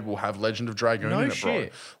thread will have Legend of Dragoon in it, bro.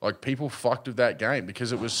 Like people fucked with that game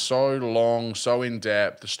because it was so long, so in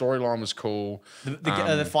depth. The storyline was cool.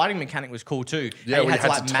 The fighting mechanic was cool too. Yeah, we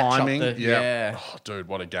had to timing. Yeah. Oh, dude,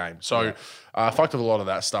 what a game. So I fucked with a lot of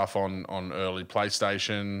that stuff on early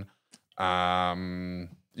PlayStation.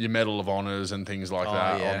 Your Medal of Honors and things like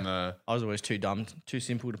that on the... I was always too dumb, too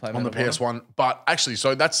simple to play on the PS1. But actually,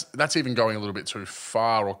 so that's even going a little bit too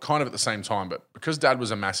far, or kind of at the same time. But because Dad was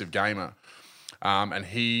a massive gamer, and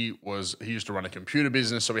he used to run a computer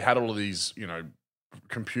business, so we had all of these,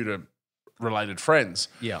 computer related friends.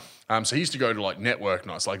 Yeah. So he used to go to like network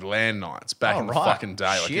nights, like LAN nights back in the fucking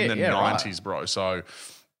day, like in the 90s, bro. So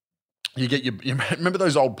you get you remember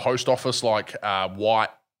those old post office like white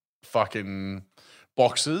fucking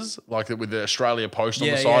boxes, like with the Australia Post on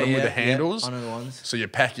the side of them with the handles. I know the ones. So you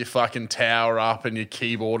pack your fucking tower up and your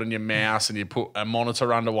keyboard and your mouse, and you put a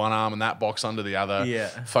monitor under one arm and that box under the other. Yeah.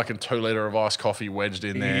 Fucking 2 liter of iced coffee wedged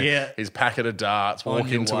in there. Yeah. His packet of darts, walk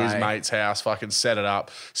into his mate's house, fucking set it up,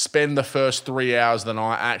 spend the first 3 hours of the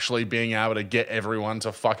night actually being able to get everyone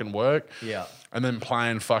to fucking work. Yeah. And then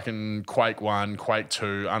playing fucking Quake 1, Quake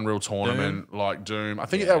 2, Unreal Tournament, like Doom. I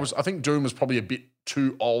think Doom was probably a bit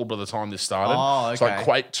too old by the time this started. Oh, okay. So like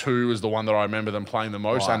Quake 2 is the one that I remember them playing the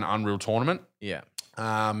most, and Unreal Tournament. Yeah.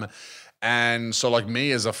 And so like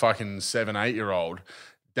me as a fucking 7, 8-year-old,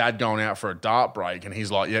 Dad going out for a dart break, and he's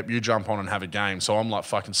like, yep, you jump on and have a game. So I'm like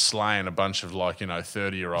fucking slaying a bunch of like,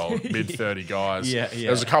 30-year-old, mid-30 guys. Yeah.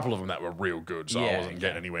 There was a couple of them that were real good, so I wasn't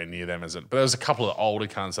getting anywhere near them but there was a couple of older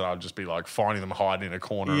cunts that I'd just be like finding them hiding in a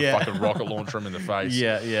corner and fucking rocket launcher them in the face.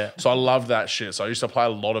 Yeah. So I love that shit. So I used to play a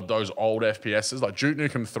lot of those old FPSs, like Duke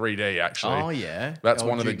Nukem 3D actually. Oh, yeah. That's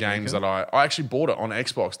one of the games that I actually bought it on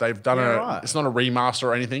Xbox. They've done it's not a remaster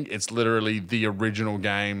or anything. It's literally the original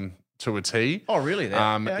game to a T. Oh, really?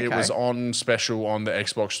 It was on special on the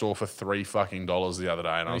Xbox store for $3 fucking the other day,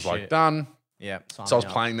 and I was like, done. Yeah. So I was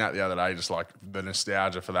playing that the other day, just like the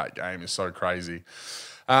nostalgia for that game is so crazy.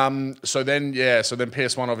 So then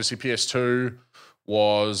PS1, obviously PS2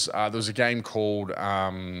 was there was a game called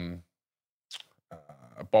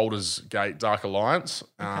Baldur's Gate Dark Alliance.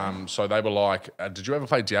 So they were like, did you ever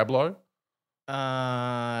play Diablo?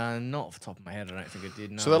 Not off the top of my head, I don't think I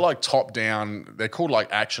did. No. So they're like top down. They're called like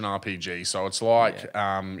action RPG. So it's like,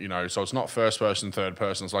 so it's not first person, third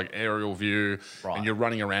person. It's like aerial view, and you're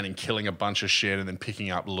running around and killing a bunch of shit, and then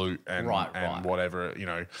picking up loot and whatever.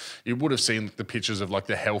 You would have seen the pictures of like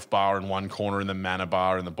the health bar in one corner and the mana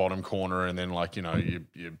bar in the bottom corner, and then like you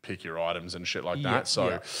pick your items and shit like that.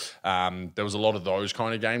 So there was a lot of those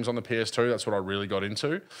kind of games on the PS2. That's what I really got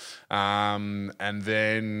into, and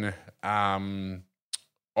then.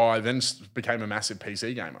 I then became a massive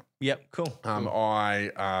PC gamer. Yep, cool.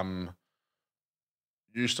 I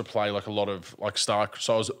used to play like a lot of like so I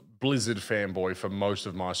was Blizzard fanboy for most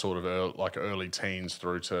of my sort of early teens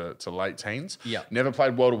through to late teens. Yeah. Never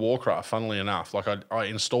played World of Warcraft, funnily enough. Like I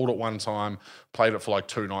installed it one time, played it for like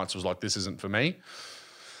 2 nights, was like, this isn't for me.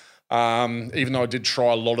 Even though I did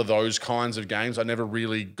try a lot of those kinds of games, I never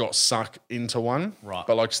really got sucked into one. Right.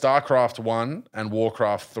 But like StarCraft 1 and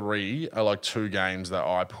Warcraft 3 are like 2 games that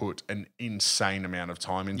I put an insane amount of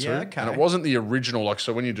time into. Yeah, okay. And it wasn't the original, like,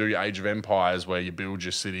 so when you do your Age of Empires where you build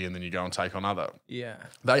your city and then you go and take on other. Yeah.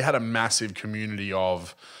 They had a massive community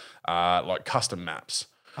of like custom maps.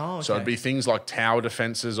 Oh, okay. So it'd be things like tower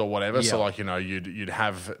defenses or whatever. Yeah. So like, you'd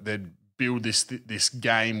have, there'd build this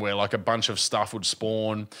game where like a bunch of stuff would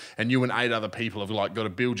spawn, and you and 8 other people have like got to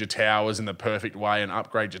build your towers in the perfect way and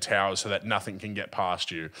upgrade your towers so that nothing can get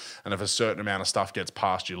past you. And if a certain amount of stuff gets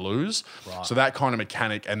past, you lose. Right. So that kind of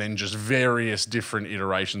mechanic, and then just various different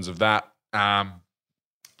iterations of that. And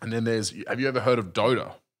then have you ever heard of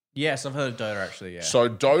Dota? Yes, I've heard of Dota actually, yeah. So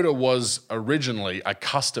Dota was originally a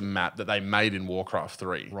custom map that they made in Warcraft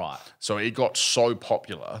 3. Right. So it got so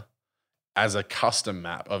popular as a custom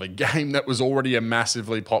map of a game that was already a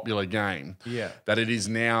massively popular game that it is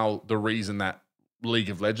now the reason that League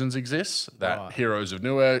of Legends exists, that Heroes of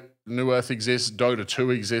New Earth exists, Dota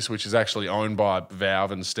 2 exists, which is actually owned by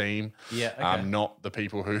Valve and Steam, not the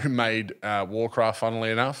people who made Warcraft,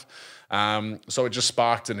 funnily enough. So it just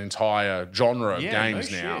sparked an entire genre of games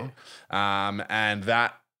now. And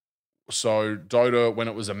so Dota, when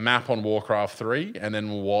it was a map on Warcraft 3, and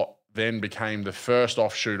then what then became the first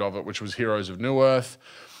offshoot of it, which was Heroes of New Earth,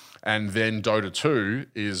 and then Dota 2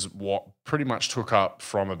 is what pretty much took up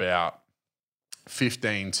from about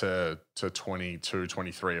 15 to 22,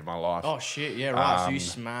 23 of my life. Oh, shit. Yeah, right. So you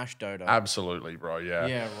smashed Dota. Absolutely, bro. Yeah.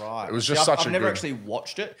 Yeah, right. It was just such I've never actually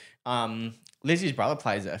watched it. Lizzie's brother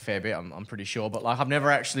plays it a fair bit, I'm pretty sure. But, like, I've never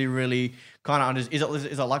actually really kind of is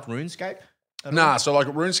it like RuneScape? Nah, so, like,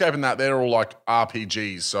 RuneScape and that, they're all, like,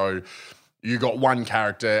 RPGs. So you got one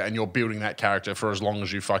character and you're building that character for as long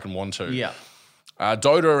as you fucking want to. Yeah.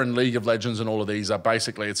 Dota and League of Legends and all of these are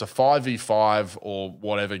basically, it's a 5v5 or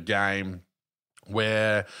whatever game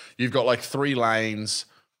where you've got like 3 lanes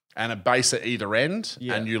and a base at either end,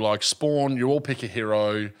 and you like spawn, you all pick a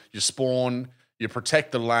hero, you spawn, you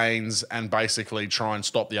protect the lanes, and basically try and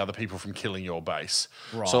stop the other people from killing your base.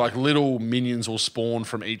 Right. So like little minions will spawn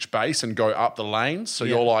from each base and go up the lanes. So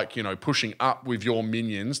you're like, you know, pushing up with your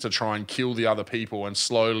minions to try and kill the other people and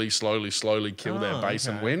slowly kill their base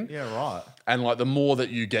and win. Yeah, right. And like the more that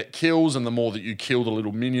you get kills and the more that you kill the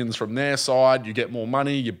little minions from their side, you get more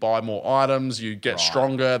money, you buy more items, you get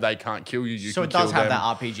stronger, they can't kill you, you so can it does kill have them.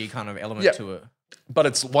 that RPG kind of element to it. But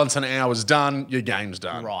it's once an hour's done, your game's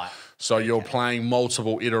done. Right. So you're playing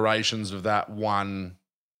multiple iterations of that one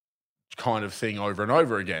kind of thing over and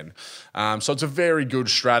over again. So it's a very good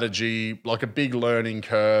strategy, like a big learning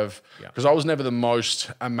curve. Because I was never the most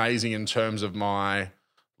amazing in terms of my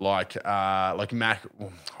like Mac,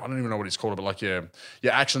 I don't even know what it's called, but like your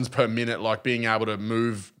actions per minute, like being able to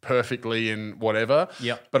move perfectly and whatever.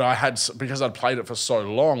 Yep. But because I'd played it for so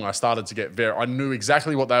long, I started to get I knew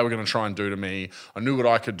exactly what they were going to try and do to me. I knew what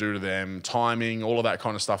I could do to them, timing, all of that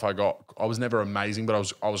kind of stuff. I was never amazing, but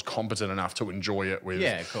I was competent enough to enjoy it with.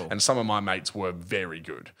 Yeah, cool. And some of my mates were very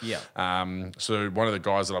good. Yeah. So one of the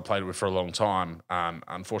guys that I played with for a long time,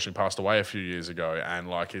 unfortunately passed away a few years ago. And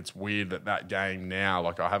like, it's weird that game now,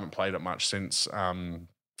 like I haven't played it much since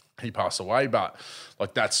he passed away, but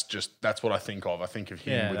like that's what I think of. I think of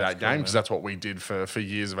him with that game because that's what we did for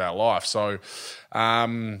years of our life. So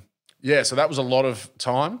so that was a lot of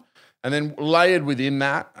time. And then layered within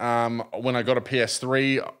that, when I got a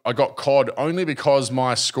PS3, I got COD only because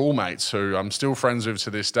my schoolmates, who I'm still friends with to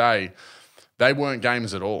this day, they weren't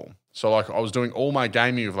gamers at all. So like I was doing all my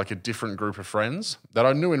gaming with like a different group of friends that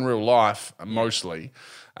I knew in real life mostly,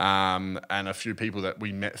 and a few people that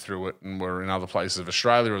we met through it and were in other places of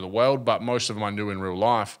Australia or the world, but most of them I knew in real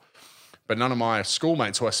life. But none of my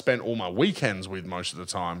schoolmates, who I spent all my weekends with most of the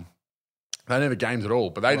time, they never gamed at all.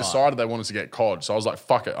 But they decided they wanted to get COD. So I was like,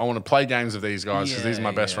 fuck it, I want to play games with these guys because these are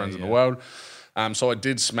my best friends in the world. So I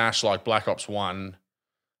did smash like Black Ops 1,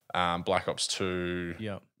 Black Ops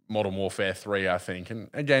 2, Modern Warfare 3, I think, and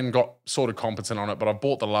again got sort of competent on it. But I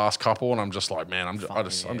bought the last couple, and I'm just like, man, I'm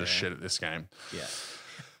just shit at this game. Yeah,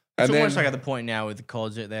 it's almost like at the point now with the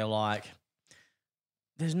CODs that they're like,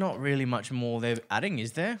 there's not really much more they're adding,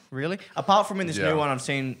 is there? Really, apart from in this new one, I've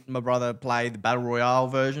seen my brother play the Battle Royale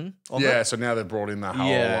version of it. So now they've brought in the whole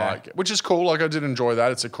like, which is cool. Like I did enjoy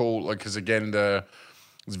that. It's a cool because again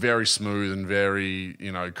it's very smooth and very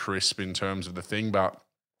crisp in terms of the thing, but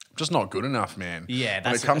just not good enough, man. Yeah,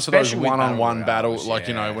 when it comes to those one-on-one battles, like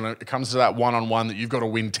when it comes to that one-on-one that you've got to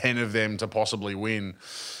win 10 of them to possibly win,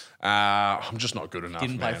 I'm just not good enough.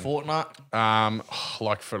 Didn't play Fortnite?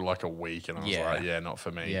 Like for like a week, and I was like, not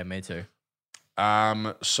for me. Yeah, me too.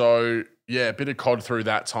 So a bit of COD through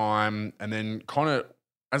that time, and then kind of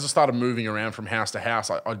as I started moving around from house to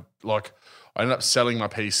house, I ended up selling my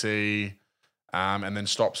PC. And then I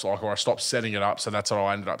stopped setting it up, so that's how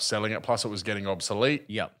I ended up selling it. Plus, it was getting obsolete.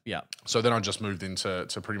 Yep. So then I just moved into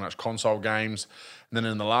pretty much console games. And then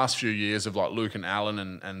in the last few years of like Luke and Alan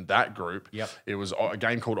and that group, it was a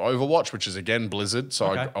game called Overwatch, which is again Blizzard. So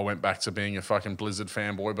I went back to being a fucking Blizzard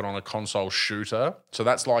fanboy, but on a console shooter. So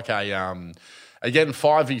that's like a again,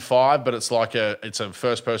 5v5, but it's a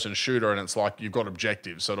first person shooter, and it's like you've got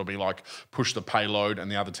objectives. So it'll be like push the payload,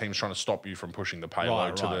 and the other team's trying to stop you from pushing the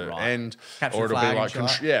payload to the end, Capture or it'll be flag like and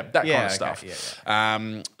shit. that kind Yeah, of okay, stuff.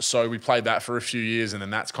 yeah. So we played that for a few years, and then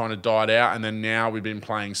that's kind of died out, and then now we've been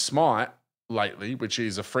playing Smite lately, which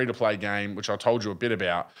is a free-to-play game, which I told you a bit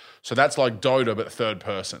about. So that's like Dota, but third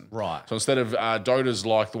person. Right. So instead of Dota's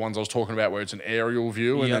like the ones I was talking about where it's an aerial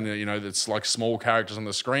view and Yep. then, it's like small characters on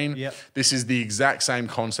the screen. Yep. This is the exact same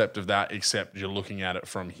concept of that, except you're looking at it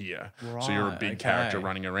from here. So you're a Right, big okay. character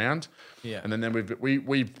running around. Yeah. And then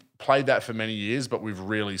we've played that for many years, but we've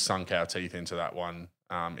really sunk our teeth into that one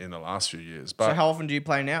in the last few years. But So how often do you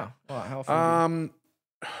play now? Like, how often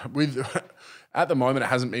with at the moment it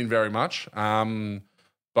hasn't been very much,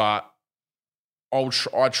 but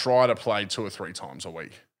I try to play 2 or 3 times a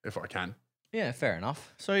week if I can. Yeah, fair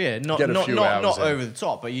enough. So yeah, not Get a not few not, hours not in. over the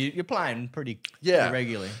top, but you're playing pretty Yeah.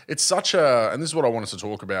 regularly. It's such a, and this is what I wanted to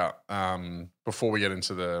talk about before we get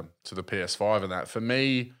into the PS5 and that. For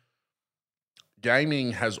me,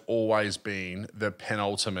 gaming has always been the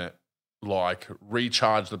penultimate, like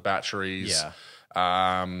recharge the batteries,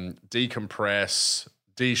 decompress,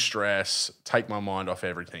 de-stress, take my mind off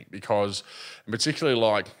everything. Because particularly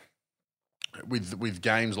like with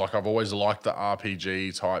games, like I've always liked the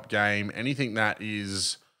RPG type game, anything that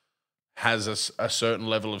has a certain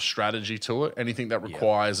level of strategy to it, anything that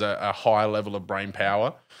requires a high level of brain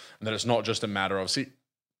power, and that it's not just a matter of,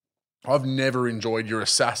 I've never enjoyed your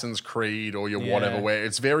Assassin's Creed or your whatever, where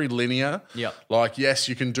it's very linear. Yep. Like, yes,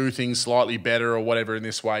 you can do things slightly better or whatever in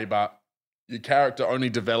this way, but your character only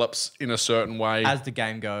develops in a certain way. As the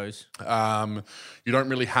game goes. You don't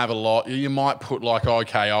really have a lot. You might put like,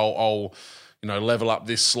 okay, I'll level up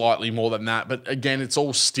this slightly more than that. But again, it's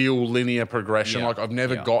all still linear progression. Yeah. Like I've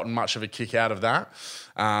never gotten much of a kick out of that.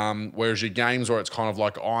 Whereas your games where it's kind of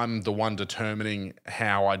like I'm the one determining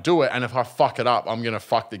how I do it. And if I fuck it up, I'm going to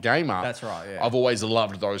fuck the game up. That's right, yeah. I've always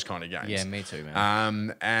loved those kind of games. Yeah, me too,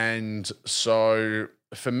 man. And so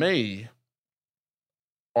for me,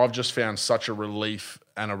 I've just found such a relief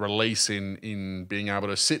and a release in being able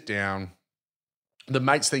to sit down. The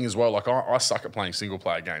mates thing as well, like I suck at playing single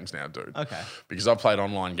player games now, dude. Okay. Because I've played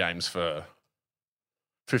online games for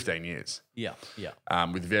 15 years. Yeah.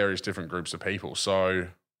 With various different groups of people. So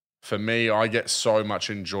for me, I get so much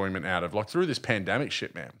enjoyment out of, like, through this pandemic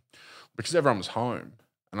shit, man, because everyone was home.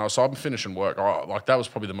 And I've been finishing work. That was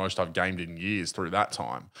probably the most I've gamed in years through that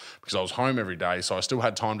time because I was home every day. So I still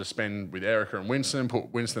had time to spend with Erica and Winston,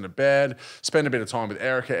 put Winston to bed, spend a bit of time with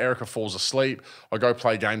Erica. Erica falls asleep. I go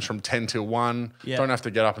play games from 10 till 1. Yeah. Don't have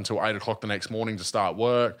to get up until 8 o'clock the next morning to start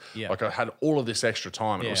work. Yeah. Like I had all of this extra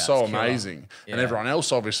time. And it was Yeah, so it's killer. amazing. Yeah. And everyone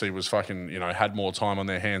else obviously was fucking, had more time on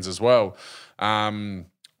their hands as well.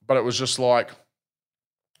 But it was just like,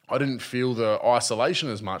 I didn't feel the isolation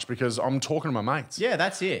as much because I'm talking to my mates. Yeah,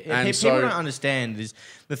 that's it. And People so- don't understand is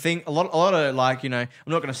the thing. A lot of like, I'm not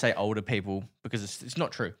going to say older people because it's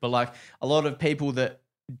not true, but like a lot of people that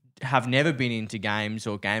have never been into games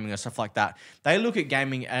or gaming or stuff like that, they look at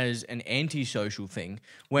gaming as an antisocial thing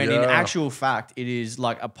when in Yeah. actual fact it is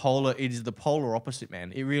like it is the polar opposite,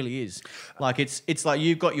 man. It really is. Like it's like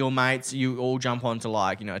you've got your mates, you all jump onto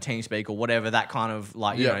like, a TeamSpeak or whatever, that kind of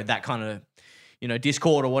like, that kind of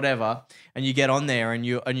Discord or whatever, and you get on there and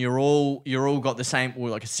you're all got the same or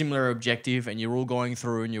like a similar objective, and you're all going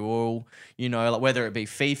through and you're all like whether it be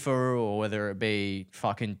FIFA or whether it be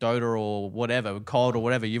fucking Dota or whatever, COD or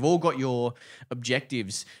whatever, you've all got your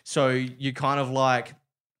objectives. So you kind of like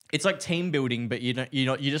it's like team building, but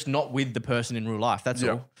you're just not with the person in real life. That's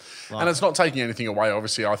all. And it's not taking anything away.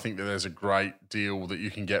 Obviously, I think that there's a great deal that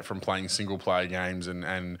you can get from playing single player games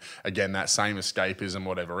and again, that same escapism,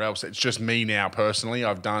 whatever else. It's just me now personally.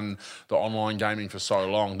 I've done the online gaming for so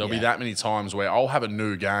long. There'll be that many times where I'll have a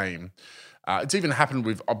new game. It's even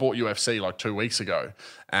happened I bought UFC like 2 weeks ago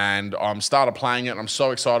and started playing it and I'm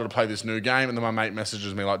so excited to play this new game, and then my mate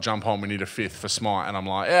messages me like, jump on, we need a 5th for Smite, and I'm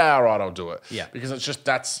like, yeah, all right, I'll do it. Yeah. Because it's just,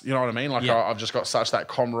 that's, you know what I mean? Like I've just got such that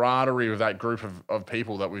camaraderie with that group of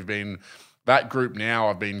people that that group now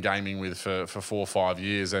I've been gaming with for 4 or 5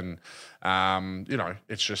 years, and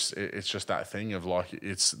it's just that thing of like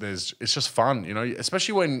it's just fun,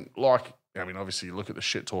 especially when like, I mean, obviously you look at the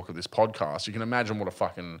shit talk of this podcast, you can imagine what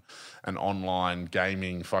an online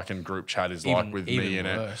gaming fucking group chat is like with me in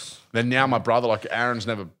it. Then now my brother, like Aaron's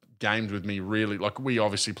never gamed with me really. Like we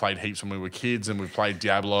obviously played heaps when we were kids and we've played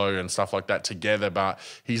Diablo and stuff like that together, but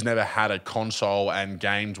he's never had a console and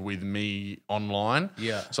gamed with me online.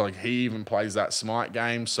 Yeah. So like he even plays that Smite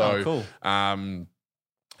game. So cool.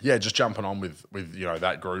 yeah, just jumping on with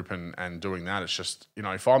that group and doing that. It's just,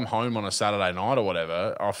 if I'm home on a Saturday night or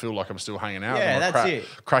whatever, I feel like I'm still hanging out. Yeah, Then that's it.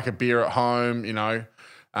 Crack a beer at home,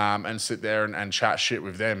 and sit there and chat shit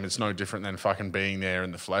with them. It's no different than fucking being there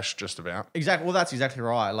in the flesh, just about. Exactly. Well, that's exactly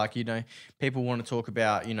right. Like, people want to talk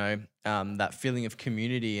about, that feeling of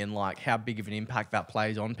community and like how big of an impact that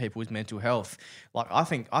plays on people's mental health. Like, I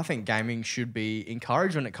think gaming should be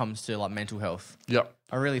encouraged when it comes to like mental health. Yep.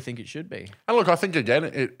 I really think it should be. And look, I think again,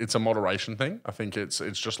 it's a moderation thing. I think it's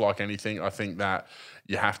just like anything. I think that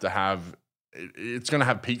you have to have. It's going to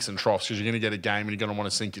have peaks and troughs because you're going to get a game and you're going to want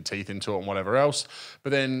to sink your teeth into it and whatever else. But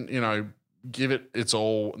then, give it its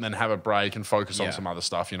all and then have a break and focus on some other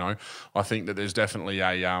stuff, I think that there's definitely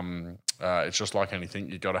it's just like anything.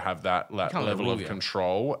 You got to have that level of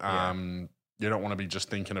control. You don't want to be just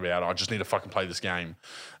thinking about, I just need to fucking play this game.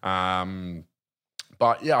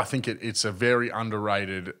 But yeah, I think it's a very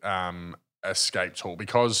underrated escape tool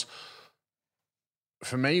because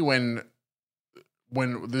for me, when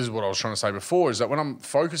this is what I was trying to say before, is that when I'm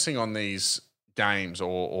focusing on these games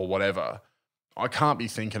or whatever, I can't be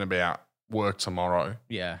thinking about work tomorrow.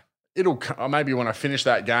 Yeah. Maybe when I finish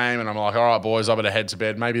that game and I'm like, all right, boys, I better head to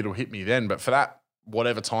bed, maybe it'll hit me then. But for that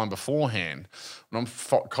whatever time beforehand, when I'm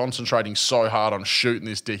concentrating so hard on shooting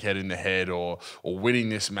this dickhead in the head or winning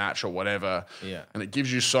this match or whatever, and it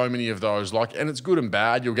gives you so many of those, and it's good and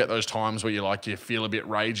bad. You'll get those times where you feel a bit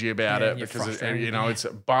ragey about it because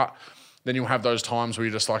but then you'll have those times where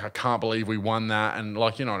you're just like, I can't believe we won that. And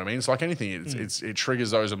you know what I mean? It's like anything. It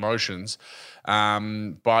triggers those emotions.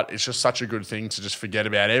 But it's just such a good thing to just forget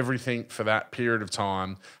about everything for that period of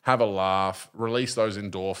time, have a laugh, release those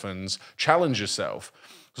endorphins, challenge yourself.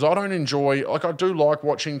 Because I don't enjoy, I do like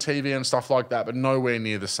watching TV and stuff like that, but nowhere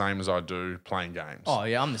near the same as I do playing games. Oh,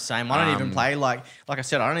 yeah, I'm the same. I don't even play, like I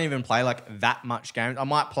said, I don't even play that much games. I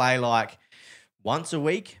might play once a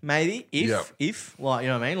week, maybe, if you know what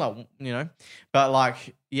I mean? But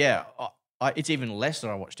it's even less than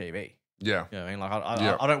I watch TV. Yeah. You know what I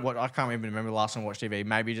mean? I don't watch, I can't even remember the last time I watched TV.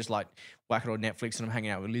 Maybe just whack it on Netflix and I'm hanging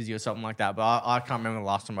out with Lizzie or something like that. But I can't remember the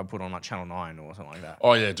last time I put on Channel 9 or something like that.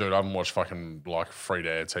 Oh, yeah, dude. I haven't watched fucking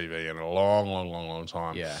free-to-air TV in a long, long, long, long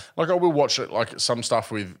time. Yeah. I will watch it, some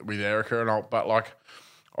stuff with Erica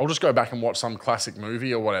I'll just go back and watch some classic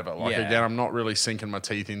movie or whatever. Again, I'm not really sinking my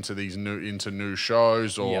teeth into these new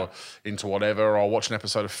shows or into whatever. I'll watch an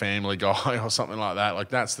episode of Family Guy or something like that.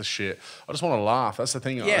 That's the shit. I just want to laugh. That's the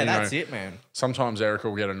thing. Yeah, that's it, man. Sometimes Erica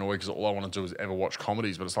will get annoyed because all I want to do is ever watch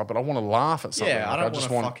comedies, but it's but I want to laugh at something. Yeah,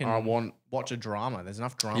 I want watch a drama. There's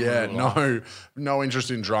enough drama. Yeah, no interest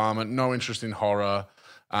in drama, no interest in horror.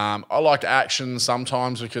 I like action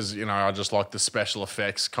sometimes because, I just like the special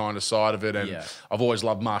effects kind of side of it. And I've always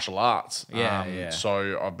loved martial arts.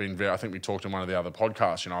 So I've been I think we talked in one of the other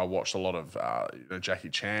podcasts, I watched a lot of Jackie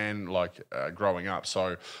Chan growing up.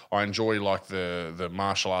 So I enjoy the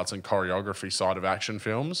martial arts and choreography side of action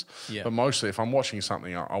films. Yeah. But mostly if I'm watching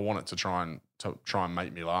something, I want it to try and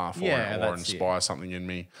make me laugh or inspire something in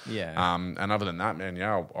me. Yeah. And other than that, man,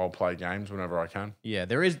 I'll play games whenever I can. Yeah,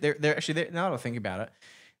 there actually, now that I think about it,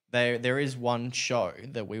 there is one show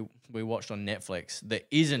that we watched on Netflix that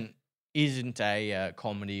isn't a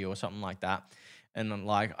comedy or something like that, and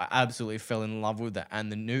I absolutely fell in love with it.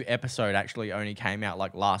 And the new episode actually only came out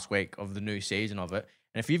last week of the new season of it.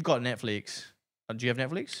 And if you've got Netflix, do you have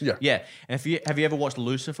Netflix? Yeah. Yeah. And have you ever watched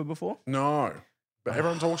Lucifer before? No, but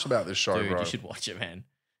everyone talks about this show, dude, bro. You should watch it, man.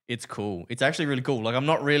 It's cool. It's actually really cool. I'm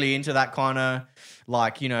not really into that kind of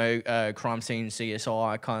crime scene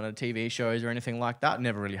CSI kind of TV shows or anything like that.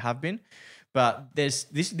 Never really have been. But this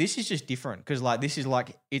is just different because this is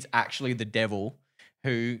it's actually the devil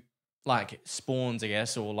who spawns, I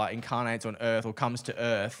guess, or incarnates on Earth or comes to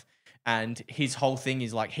Earth, and his whole thing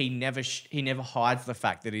is he never hides the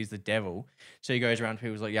fact that he's the devil. So he goes around to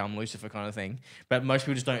people's I'm Lucifer kind of thing. But most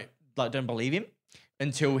people just don't believe him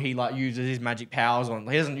until he uses his magic powers on.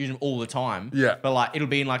 He doesn't use them all the time. Yeah. But it'll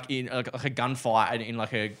be in a gunfight in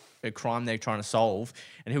a crime they're trying to solve,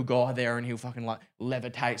 and he'll go out there and he'll fucking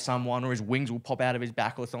levitate someone, or his wings will pop out of his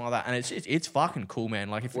back or something like that. And it's fucking cool, man.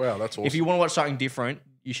 Wow, that's awesome. If you want to watch something different,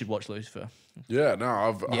 you should watch Lucifer. Yeah, no,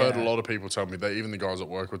 I've heard a lot of people tell me that. Even the guys at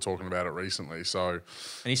work were talking about it recently. So, and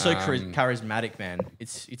he's so charismatic, man.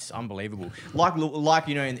 It's unbelievable.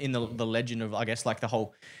 In the legend of, I guess, the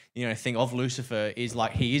whole thing of Lucifer is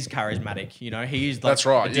he is charismatic. He is that's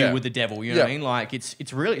right. A deal with the devil. You know what I mean?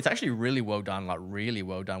 It's actually really well done. Really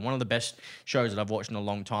well done. One of the best shows that I've watched in a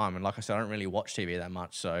long time. And like I said, I don't really watch TV that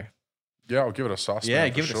much. So yeah, I'll give it a sus. Yeah,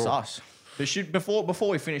 man, give it a sus. But before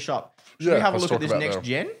we finish up, should we have a look at this next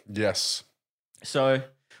gen? Yes. So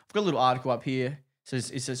I've got a little article up here.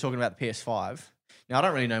 It's talking about the PS5. Now, I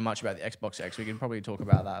don't really know much about the Xbox X. We can probably talk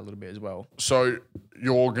about that a little bit as well. So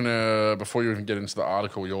you're gonna, before you even get into the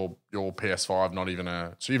article, your PS5 not even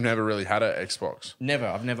so you've never really had an Xbox. Never.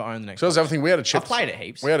 I've never owned an Xbox. So that's the other thing. We had a chip. I've played it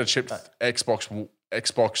heaps. We had a chipped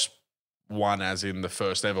Xbox One, as in the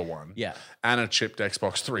first ever one. Yeah. And a chipped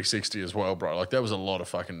Xbox 360 as well, bro. Like there was a lot of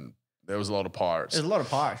pirates. There's a lot of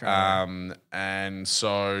pirates, right? And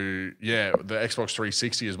so yeah, the Xbox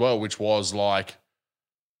 360 as well, which was like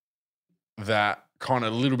that kind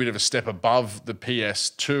of little bit of a step above the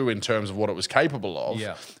PS2 in terms of what it was capable of,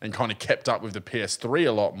 and kind of kept up with the PS3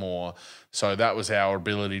 a lot more. So that was our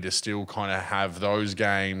ability to still kind of have those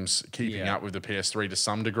games keeping up with the PS3 to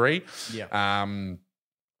some degree. Yeah.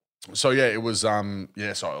 So yeah, it was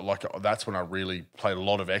so like that's when I really played a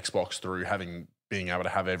lot of Xbox through being able to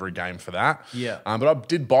have every game for that. Yeah. But I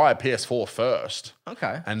did buy a PS4 first.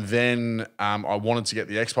 Okay. And then I wanted to get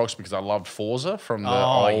the Xbox because I loved Forza from the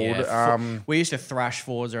old. Yeah. We used to thrash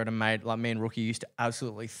Forza at a mate. Like me and Rookie used to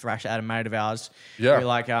absolutely thrash at a mate of ours. Yeah. We're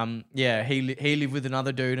like, he lived with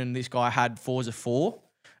another dude, and this guy had Forza 4.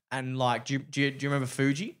 And like, do you remember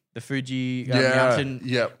Fuji? The Fuji mountain.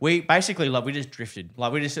 Yeah. We basically we just drifted.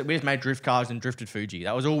 Like we just made drift cars and drifted Fuji.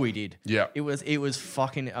 That was all we did. Yeah. It was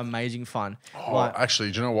fucking amazing fun.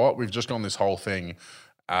 Actually, do you know what? We've just gone this whole thing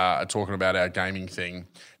talking about our gaming thing.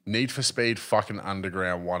 Need for Speed fucking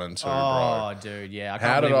Underground 1 and 2, bro. Oh, dude, yeah.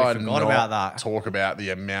 How did I forgot about that? talk about the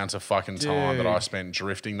amount of fucking time that I spent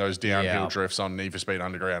drifting those downhill drifts on Need for Speed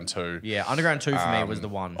Underground 2? Yeah, Underground 2 for me was the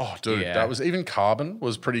one. Oh, dude, that was even Carbon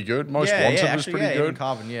was pretty good. Most Wanted was pretty good. Even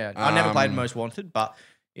Carbon, yeah. I never played Most Wanted, but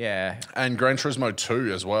yeah. And Gran Turismo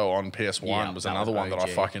 2 as well on PS1 was another one that I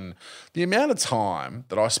fucking... The amount of time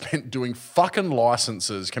that I spent doing fucking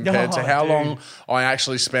licenses compared to how long I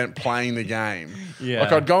actually spent playing the game. Yeah.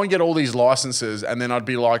 Like I'd go and get all these licenses and then I'd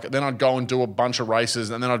be like... Then I'd go and do a bunch of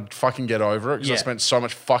races and then I'd fucking get over it because I spent so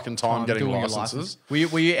much fucking time getting licenses. Were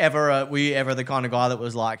you ever the kind of guy that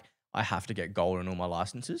was like, I have to get gold on all my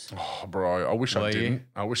licenses? Oh, bro, I wish I didn't.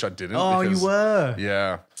 I wish I didn't. Oh, because, you were?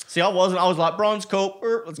 Yeah. See, I wasn't. I was like, bronze, cool.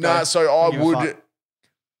 Let's go. Nah, so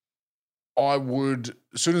I would,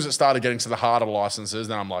 as soon as it started getting to the harder licenses,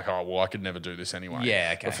 then I'm like, oh, well, I could never do this anyway.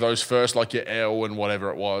 Yeah, okay. But for those first, like your L and whatever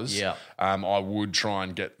it was, Yeah. I would try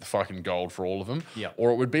and get the fucking gold for all of them. Yeah.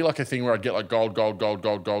 Or it would be like a thing where I'd get like gold,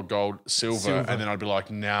 silver, and then I'd be like,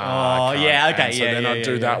 nah. Oh, yeah, okay, and so then I'd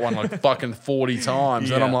do that one like fucking 40 times.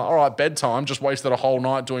 Yeah. Then I'm like, all right, bedtime, just wasted a whole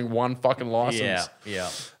night doing one fucking license. Yeah.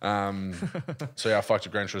 So yeah, I fucked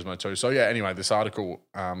with Gran Turismo 2. So yeah, anyway, this article,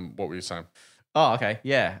 what were you saying? Oh, okay.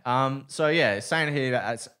 Yeah. So yeah, it's saying here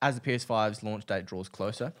that as the PS5's launch date draws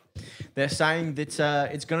closer, they're saying that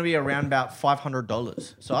it's going to be around about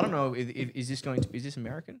 $500. So I don't know if is this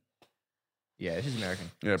American? Yeah, this is American.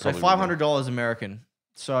 Yeah, so $500 American.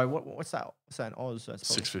 So what's that? What's that in Oz? That's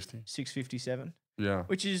 $650. $657. Yeah.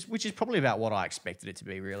 Which is probably about what I expected it to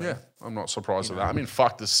be, really. Yeah, I'm not surprised with that. I mean,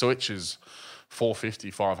 fuck, the Switch is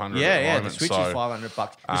 $450, $500. Yeah, the Switch is $500.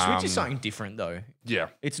 The Switch is something different though. Yeah.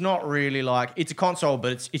 It's not really like it's a console,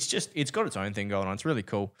 but it's got its own thing going on. It's really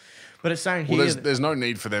cool. But it's saying here, well, there's no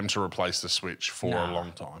need for them to replace the Switch for a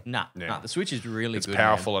long time. Nah, the Switch is really it's good. It's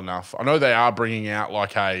powerful enough. I know they are bringing out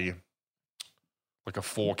like a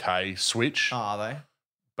 4K Switch. Oh, are they?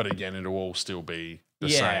 But again, it'll all still be the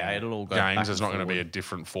same it'll all go games. There's not going to be a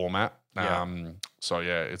different format. Yeah. So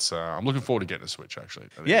yeah, it's. I'm looking forward to getting a Switch actually.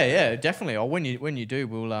 Yeah, definitely. Or when you do,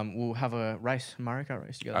 we'll have a race, Mario Kart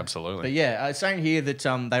race together. Absolutely. But yeah, it's saying here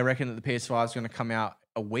that they reckon that the PS5 is going to come out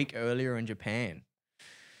a week earlier in Japan.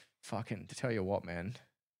 Fucking, to tell you what, man,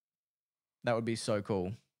 that would be so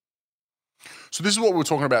cool. So this is what we're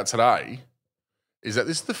talking about today. Is that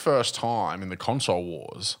this is the first time in the console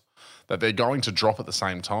wars that they're going to drop at the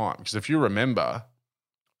same time? Because if you remember,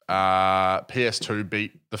 PS2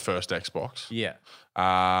 beat the first Xbox. Yeah.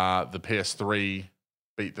 The PS3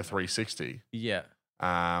 beat the 360. Yeah.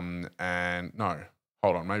 And no,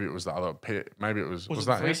 hold on, maybe it was the other. Maybe it was it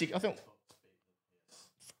that 360? I think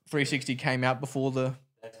 360 came out before the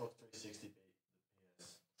Xbox 360 beat the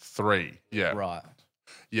PS. 3. Yeah. Right.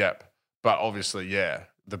 Yep. But obviously, yeah,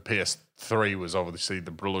 the PS3 was obviously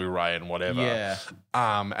the Blu-ray and whatever. Yeah.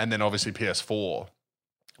 And then obviously PS4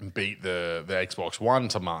 beat the Xbox One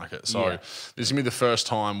to market. So this is going to be the first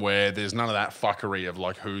time where there's none of that fuckery of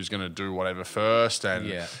like who's going to do whatever first.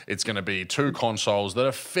 And it's going to be two consoles that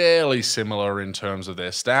are fairly similar in terms of their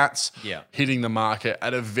stats, hitting the market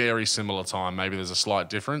at a very similar time. Maybe there's a slight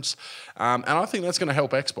difference. And I think that's going to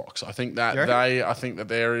help Xbox. I think that I think that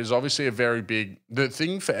there is obviously a very big, the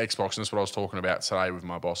thing for Xbox, and that's what I was talking about today with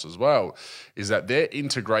my boss as well, is that their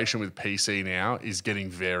integration with PC now is getting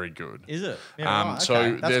very good. Is it? Yeah,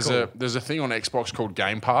 So there's cool. there's a thing on Xbox called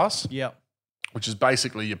Game Pass, Yeah. which is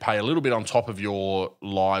basically you pay a little bit on top of your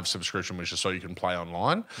live subscription, which is so you can play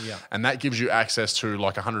online. Yeah. And that gives you access to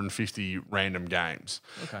like 150 random games.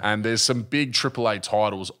 Okay. And there's some big AAA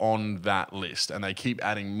titles on that list, and they keep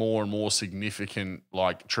adding more and more significant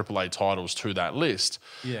like AAA titles to that list.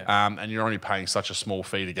 Yeah. And you're only paying such a small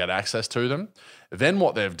fee to get access to them. Then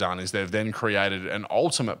what they've done is they've then created an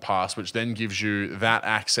ultimate pass, which then gives you that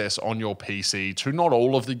access on your PC to not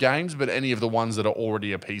all of the games, but any of the ones that are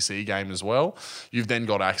already a PC game as well. You've then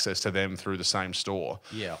got access to them through the same store.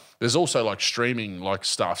 Yeah. There's also like streaming like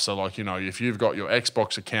stuff. So like, you know, if you've got your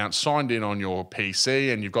Xbox account signed in on your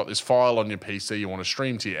PC and you've got this file on your PC you want to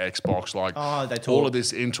stream to your Xbox, like all of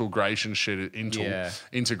this integration shit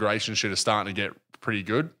is starting to get pretty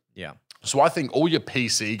good. Yeah. So I think all your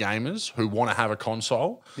PC gamers who want to have a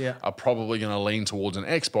console Yeah. are probably going to lean towards an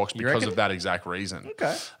Xbox because reckon? of that exact reason.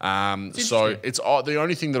 Okay. So it's the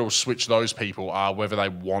only thing that will switch those people are whether they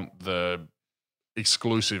want the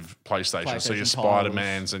exclusive PlayStation. So your PlayStation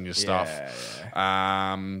Spider-Mans and your stuff.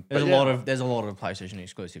 Yeah. There's But a lot of PlayStation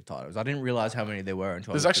exclusive titles. I didn't realize how many there were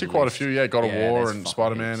until there's actually quite a few, yeah. God of War there's and fucking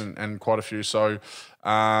Spider-Man heaps. and quite a few. So,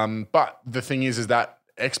 but the thing is that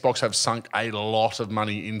Xbox have sunk a lot of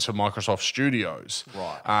money into Microsoft Studios,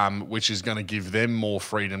 Right. which is going to give them more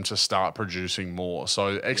freedom to start producing more.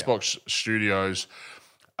 So Xbox Studios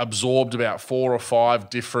absorbed about 4 or 5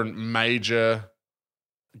 different major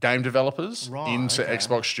game developers Right, into okay.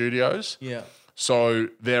 Xbox Studios. Yeah. So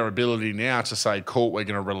their ability now to say, cool, we're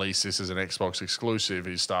going to release this as an Xbox exclusive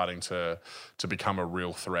is starting to become a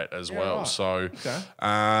real threat as well. right. So, Okay.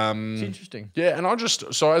 It's interesting. yeah, and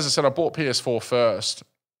so as I said, I bought PS4 first,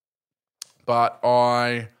 but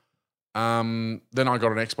then I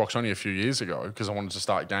got an Xbox only a few years ago because I wanted to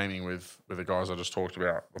start gaming with the guys I just talked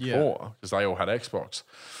about before because they all had Xbox.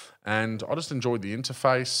 And I just enjoyed the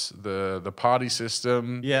interface, the party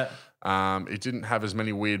system. Yeah. It didn't have as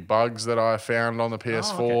many weird bugs that I found on the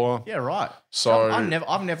PS4. Oh, okay. Yeah, right. So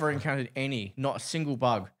I've never encountered not a single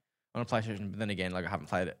bug on a PlayStation. But then again, like I haven't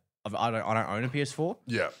played it. I don't own a PS4.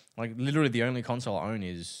 yeah, Like literally the only console I own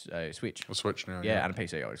is a Switch. a Switch now. Yeah, and a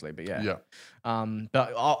PC obviously, but yeah. Yeah.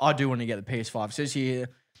 But I do want to get the PS5. It says here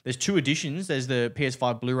there's 2 editions. There's the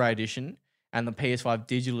PS5 Blu-ray edition and the PS5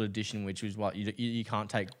 digital edition, which is what you can't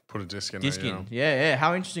take Put a disc in disc there. in. Yeah.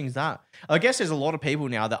 How interesting is that? I guess there's a lot of people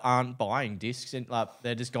now that aren't buying discs and like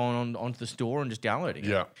they're just going onto the store and just downloading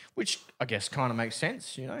Yeah. it. Which I guess kind of makes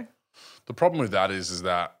sense, you know? The problem with that is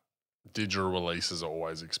that digital releases are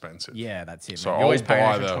always expensive. Yeah, that's it. So Man. You always I'll pay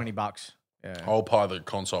buy an extra the- $20. Yeah. I'll buy the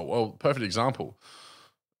console. Well, perfect example.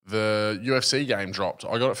 The UFC game dropped.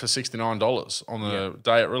 I got it for $69 on the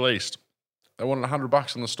day it released. They wanted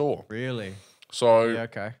 $100 in the store. Really? So Yeah,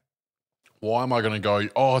 okay. why am I going to go,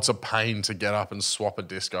 oh, it's a pain to get up and swap a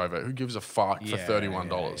disc over? Who gives a fuck for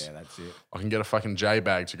 $31? Yeah, that's it. I can get a fucking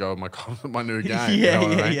J-bag to go with my new game. yeah, you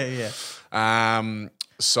know what I mean? yeah.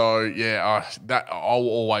 So yeah, that I'll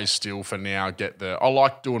always still for now get I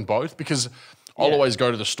like doing both because I'll always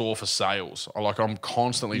go to the store for sales. I'm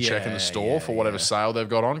constantly checking the store for whatever sale they've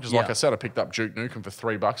got on. Because like I said, I picked up Duke Nukem for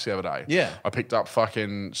 $3 the other day. Yeah. I picked up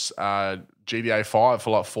fucking GTA 5 for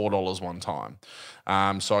like $4 one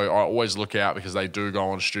time. So I always look out because they do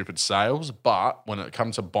go on stupid sales. But when it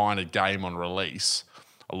comes to buying a game on release,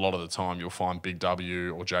 a lot of the time you'll find Big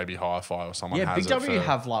W or JB Hi-Fi or someone Yeah, has Big it W for-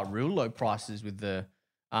 have like real low prices with the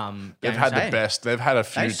They've had the best. They've had a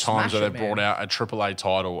few They times smash where it, they've brought man. out a AAA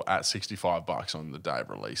title at $65 on the day of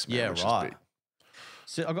release. Man, Yeah, which right. Is big.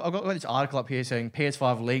 So I've got this article up here saying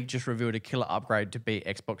PS5 leak just revealed a killer upgrade to beat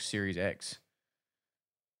Xbox Series X.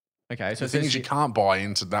 Okay, so The it thing says is, you here- can't buy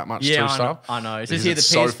into that much yeah, too I know, stuff. I know. It says because here the it's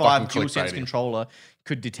so PS5 fucking DualSense clickbaity. controller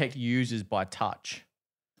could detect users by touch.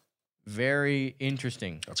 Very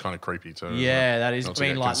interesting. That's kind of creepy too. isn't it? Yeah, that is. Not I to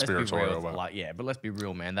mean, get like, let's be conspiratorial, real. but- Like, yeah, but let's be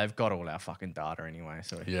real, man. They've got all our fucking data anyway.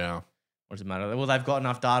 So Yeah. what does it matter? Well, they've got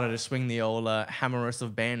enough data to swing the old hammerus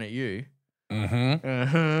of ban at you.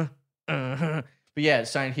 Mm-hmm. But yeah,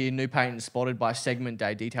 it's saying here new patent spotted by Segment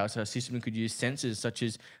Day details how a system could use sensors such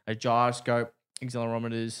as a gyroscope,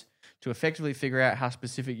 accelerometers to effectively figure out how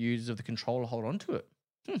specific users of the controller hold on to it.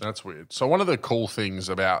 That's weird. So one of the cool things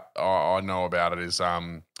about I know about it is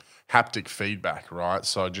haptic feedback, right?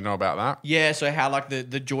 So do you know about that? Yeah, so how like the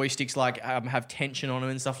joysticks like have tension on them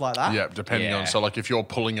and stuff like that. Yeah, depending on. So, like, if you're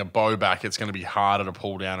pulling a bow back, it's going to be harder to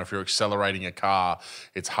pull down. If you're accelerating a car,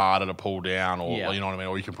 it's harder to pull down, or Yeah. you know what I mean.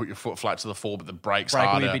 Or you can put your foot flat to the floor, but the brakes Brake will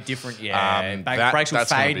harder. be a bit different. Yeah, that- brakes will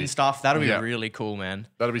that's gonna fade be- and stuff. That'll be yeah. really cool, man.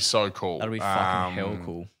 That'd be so cool. That'll be fucking hell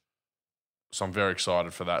cool. So I'm very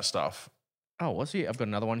excited for that stuff. Oh, what's here? I've got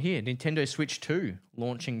another one here. Nintendo Switch 2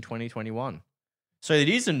 launching 2021. So it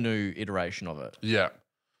is a new iteration of it. Yeah.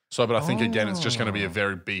 So, but I think again, it's just going to be a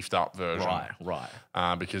very beefed up version. Right.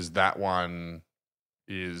 Because that one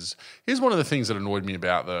is. Here's one of the things that annoyed me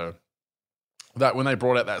about that when they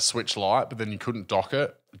brought out that Switch Lite, but then you couldn't dock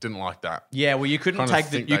it. Didn't like that. Yeah, well, you couldn't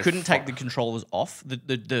Kinda take the controllers off,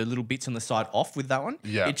 the little bits on the side off with that one.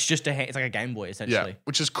 Yeah. It's just it's like a Game Boy essentially. Yeah,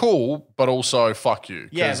 which is cool, but also fuck you.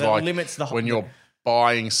 Yeah, 'Cause, that limits the whole. when you're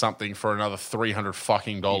buying something for another $300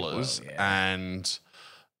 fucking dollars, and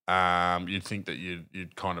you'd think that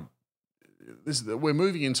you'd kind of. We're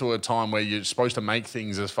moving into a time where you're supposed to make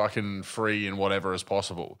things as fucking free and whatever as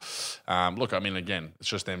possible. Look, I mean, again, it's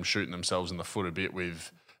just them shooting themselves in the foot a bit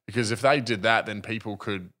because if they did that, then people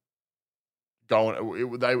could go and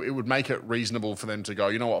it would make it reasonable for them to go,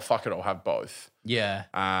 you know what, fuck it, I'll have both. Yeah.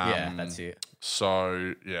 Yeah, that's it.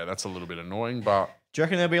 So yeah, that's a little bit annoying, but. Do you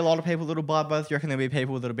reckon there'll be a lot of people that'll buy both? Do you reckon there'll be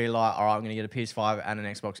people that'll be like, all right, I'm going to get a PS5 and an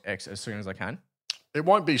Xbox X as soon as I can? It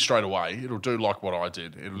won't be straight away. It'll do like what I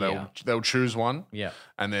did. They'll choose one. Yeah.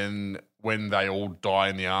 And then when they all die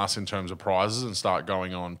in the ass in terms of prizes and start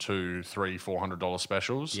going on $200, $300, $400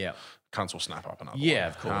 specials, cunts will snap up another one. Yeah,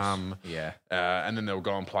 of course. And then they'll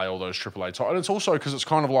go and play all those AAA titles. And it's also because it's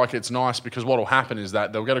kind of like it's nice because what will happen is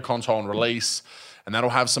that they'll get a console and release and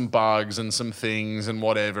that'll have some bugs and some things and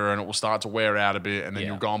whatever, and it will start to wear out a bit, and then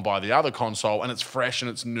you'll go and buy the other console, and it's fresh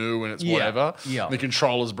and it's new and it's whatever. Yeah. The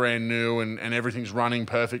controller's brand new and everything's running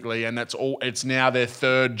perfectly, and that's all. It's now their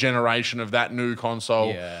third generation of that new console.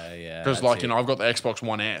 Yeah. Because I've got the Xbox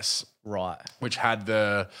One S, right, which had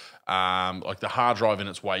the the hard drive in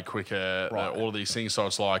it's way quicker, all of these things. So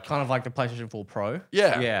it's like kind of like the PlayStation 4 Pro.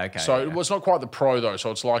 Yeah. Okay. So it's not quite the Pro though.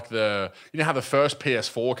 So it's like you know how the first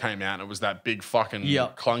PS4 came out and it was that big fucking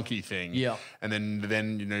clunky thing. Yeah. And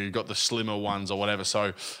then you got the slimmer ones or whatever.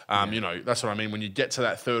 So that's what I mean. When you get to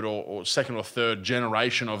that third or second or third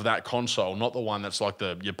generation of that console, not the one that's like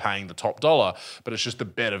you're paying the top dollar, but it's just the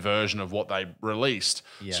better version of what they released.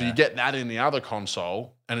 Yeah. So you get that in the other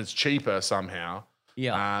console and it's cheaper somehow.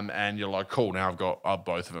 Yeah. And you're like, cool, now I've got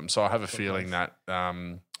both of them. So I have a feeling that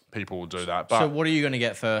people will do that. But so what are you going to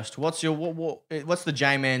get first? What's the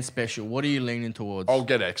J-Man special? What are you leaning towards? I'll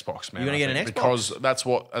get Xbox, man. You're going to get an Xbox? Because that's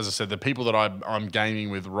what, as I said, the people that I'm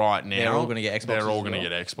gaming with right now, they're all going to get Xboxes. They're all going to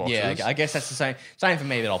get Xboxes. Yeah, I guess that's the same for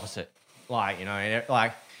me, but opposite. Pato's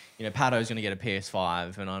going to get a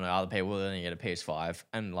PS5, and I know other people are going to get a PS5.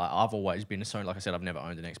 And I've always been a Sony. Like I said, I've never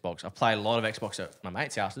owned an Xbox. I've played a lot of Xbox at my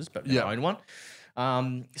mates' houses, but never owned one.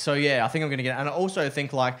 So yeah, I think I'm going to get it. And I also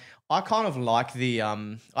think I kind of like the, I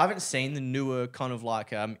haven't seen the newer kind of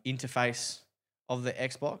interface of the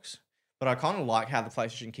Xbox, but I kind of like how the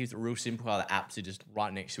PlayStation keeps it real simple, how the apps are just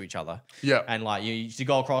right next to each other. Yeah. And you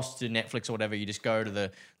go across to Netflix or whatever, you just go to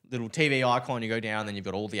the little TV icon, you go down, then you've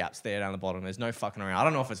got all the apps there down the bottom. There's no fucking around. I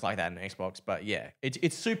don't know if it's like that in Xbox, but yeah,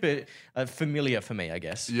 it's super familiar for me, I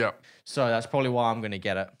guess. Yeah. So that's probably why I'm going to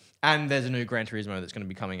get it. And there's a new Gran Turismo that's going to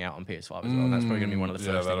be coming out on PS5 as well. And that's probably going to be one of the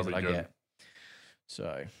first things that I get.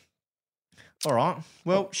 So, all right.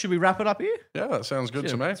 Well, should we wrap it up here? Yeah, that sounds good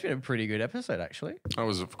to me. It's been a pretty good episode, actually. That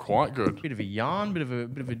was quite good. Bit of a yarn, bit of a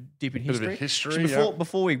dip in history. Bit of a history. So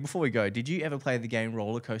before we go, did you ever play the game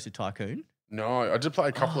Roller Coaster Tycoon? No, I did play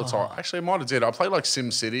a couple of times. Actually, I might have did. I played like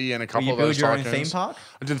SimCity and a couple of those Did you build tycoons. your own theme park?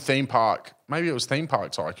 I did theme park. Maybe it was theme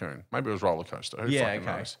park tycoon. Maybe it was roller coaster. Who fucking okay.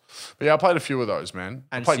 knows? But yeah, I played a few of those, man.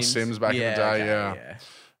 And I played Sims back in the day. okay,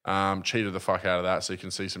 yeah. Cheated the fuck out of that so you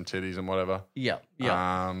can see some titties and whatever. Yeah.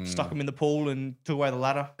 Stuck them in the pool and took away the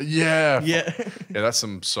ladder. Yeah. Yeah. Yeah, that's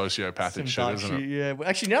some sociopathic shit, isn't it? Yeah. Well,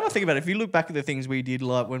 actually, now that I think about it, if you look back at the things we did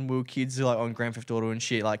when we were kids, on Grand Theft Auto and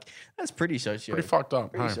shit, that's pretty socio. Pretty fucked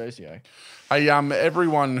up. Pretty Hey. socio. Hey,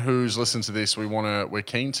 everyone who's listened to this, we're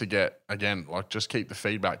keen to get, again, just keep the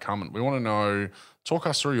feedback coming. We want to know, talk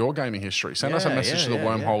us through your gaming history. Send us a message to the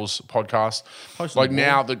Wormholes podcast. Post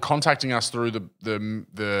now, contacting us through the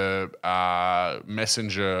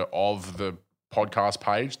messenger of the podcast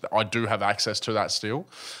page. I do have access to that still.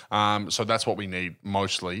 So that's what we need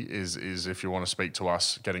mostly is if you want to speak to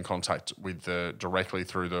us, get in contact with directly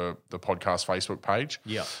through the podcast Facebook page.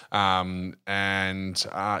 Yeah. I'm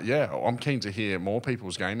keen to hear more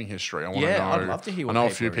people's gaming history. I want to know. I'd love to hear what I know a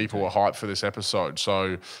people few are people into. are hyped for this episode.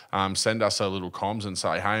 So send us a little comms and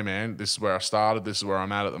say, hey man, this is where I started. This is where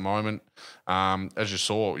I'm at the moment. As you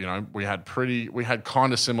saw, we had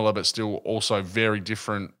kind of similar, but still also very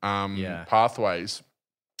different pathways.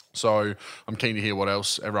 So I'm keen to hear what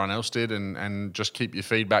else everyone else did and just keep your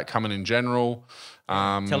feedback coming in general.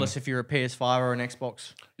 Tell us if you're a PS5 or an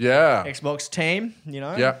Xbox team. You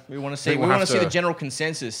know, Yeah. we want to I see. think We we'll want to have see the to- general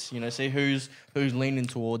consensus. You know, see who's leaning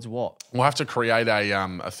towards what. We'll have to create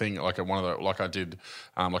a thing like I did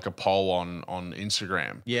like a poll on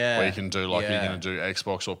Instagram. Yeah. Where you can do like Yeah. you're going to do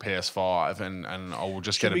Xbox or PS5, and I will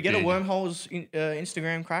just Should get we a get big, a Wormholes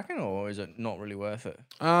Instagram cracking, or is it not really worth it?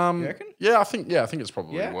 You reckon? Yeah, I think it's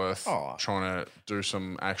probably Yeah? worth Alright. trying to do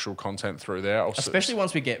some actual content through there. Especially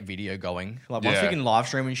once we get video going. Like once we Yeah. can live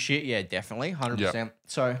stream and shit, yeah, definitely, 100%.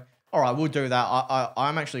 So, all right, we'll do that.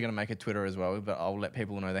 I'm actually going to make a Twitter as well, but I'll let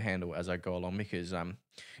people know the handle as I go along because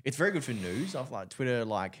it's very good for news. I've like Twitter,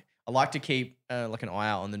 like I like to keep like an eye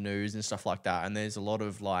out on the news and stuff like that. And there's a lot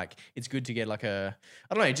of like, it's good to get like I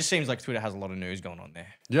don't know, it just seems like Twitter has a lot of news going on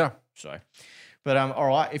there. Yeah. So, but all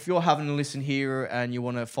right, if you're having a listen here and you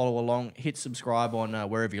want to follow along, hit subscribe on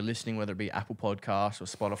wherever you're listening, whether it be Apple Podcasts or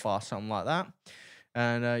Spotify, something like that.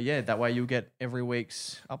 And yeah, that way you'll get every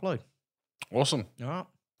week's upload. Awesome. All right.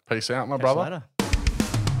 Peace out, my Catch you brother. later.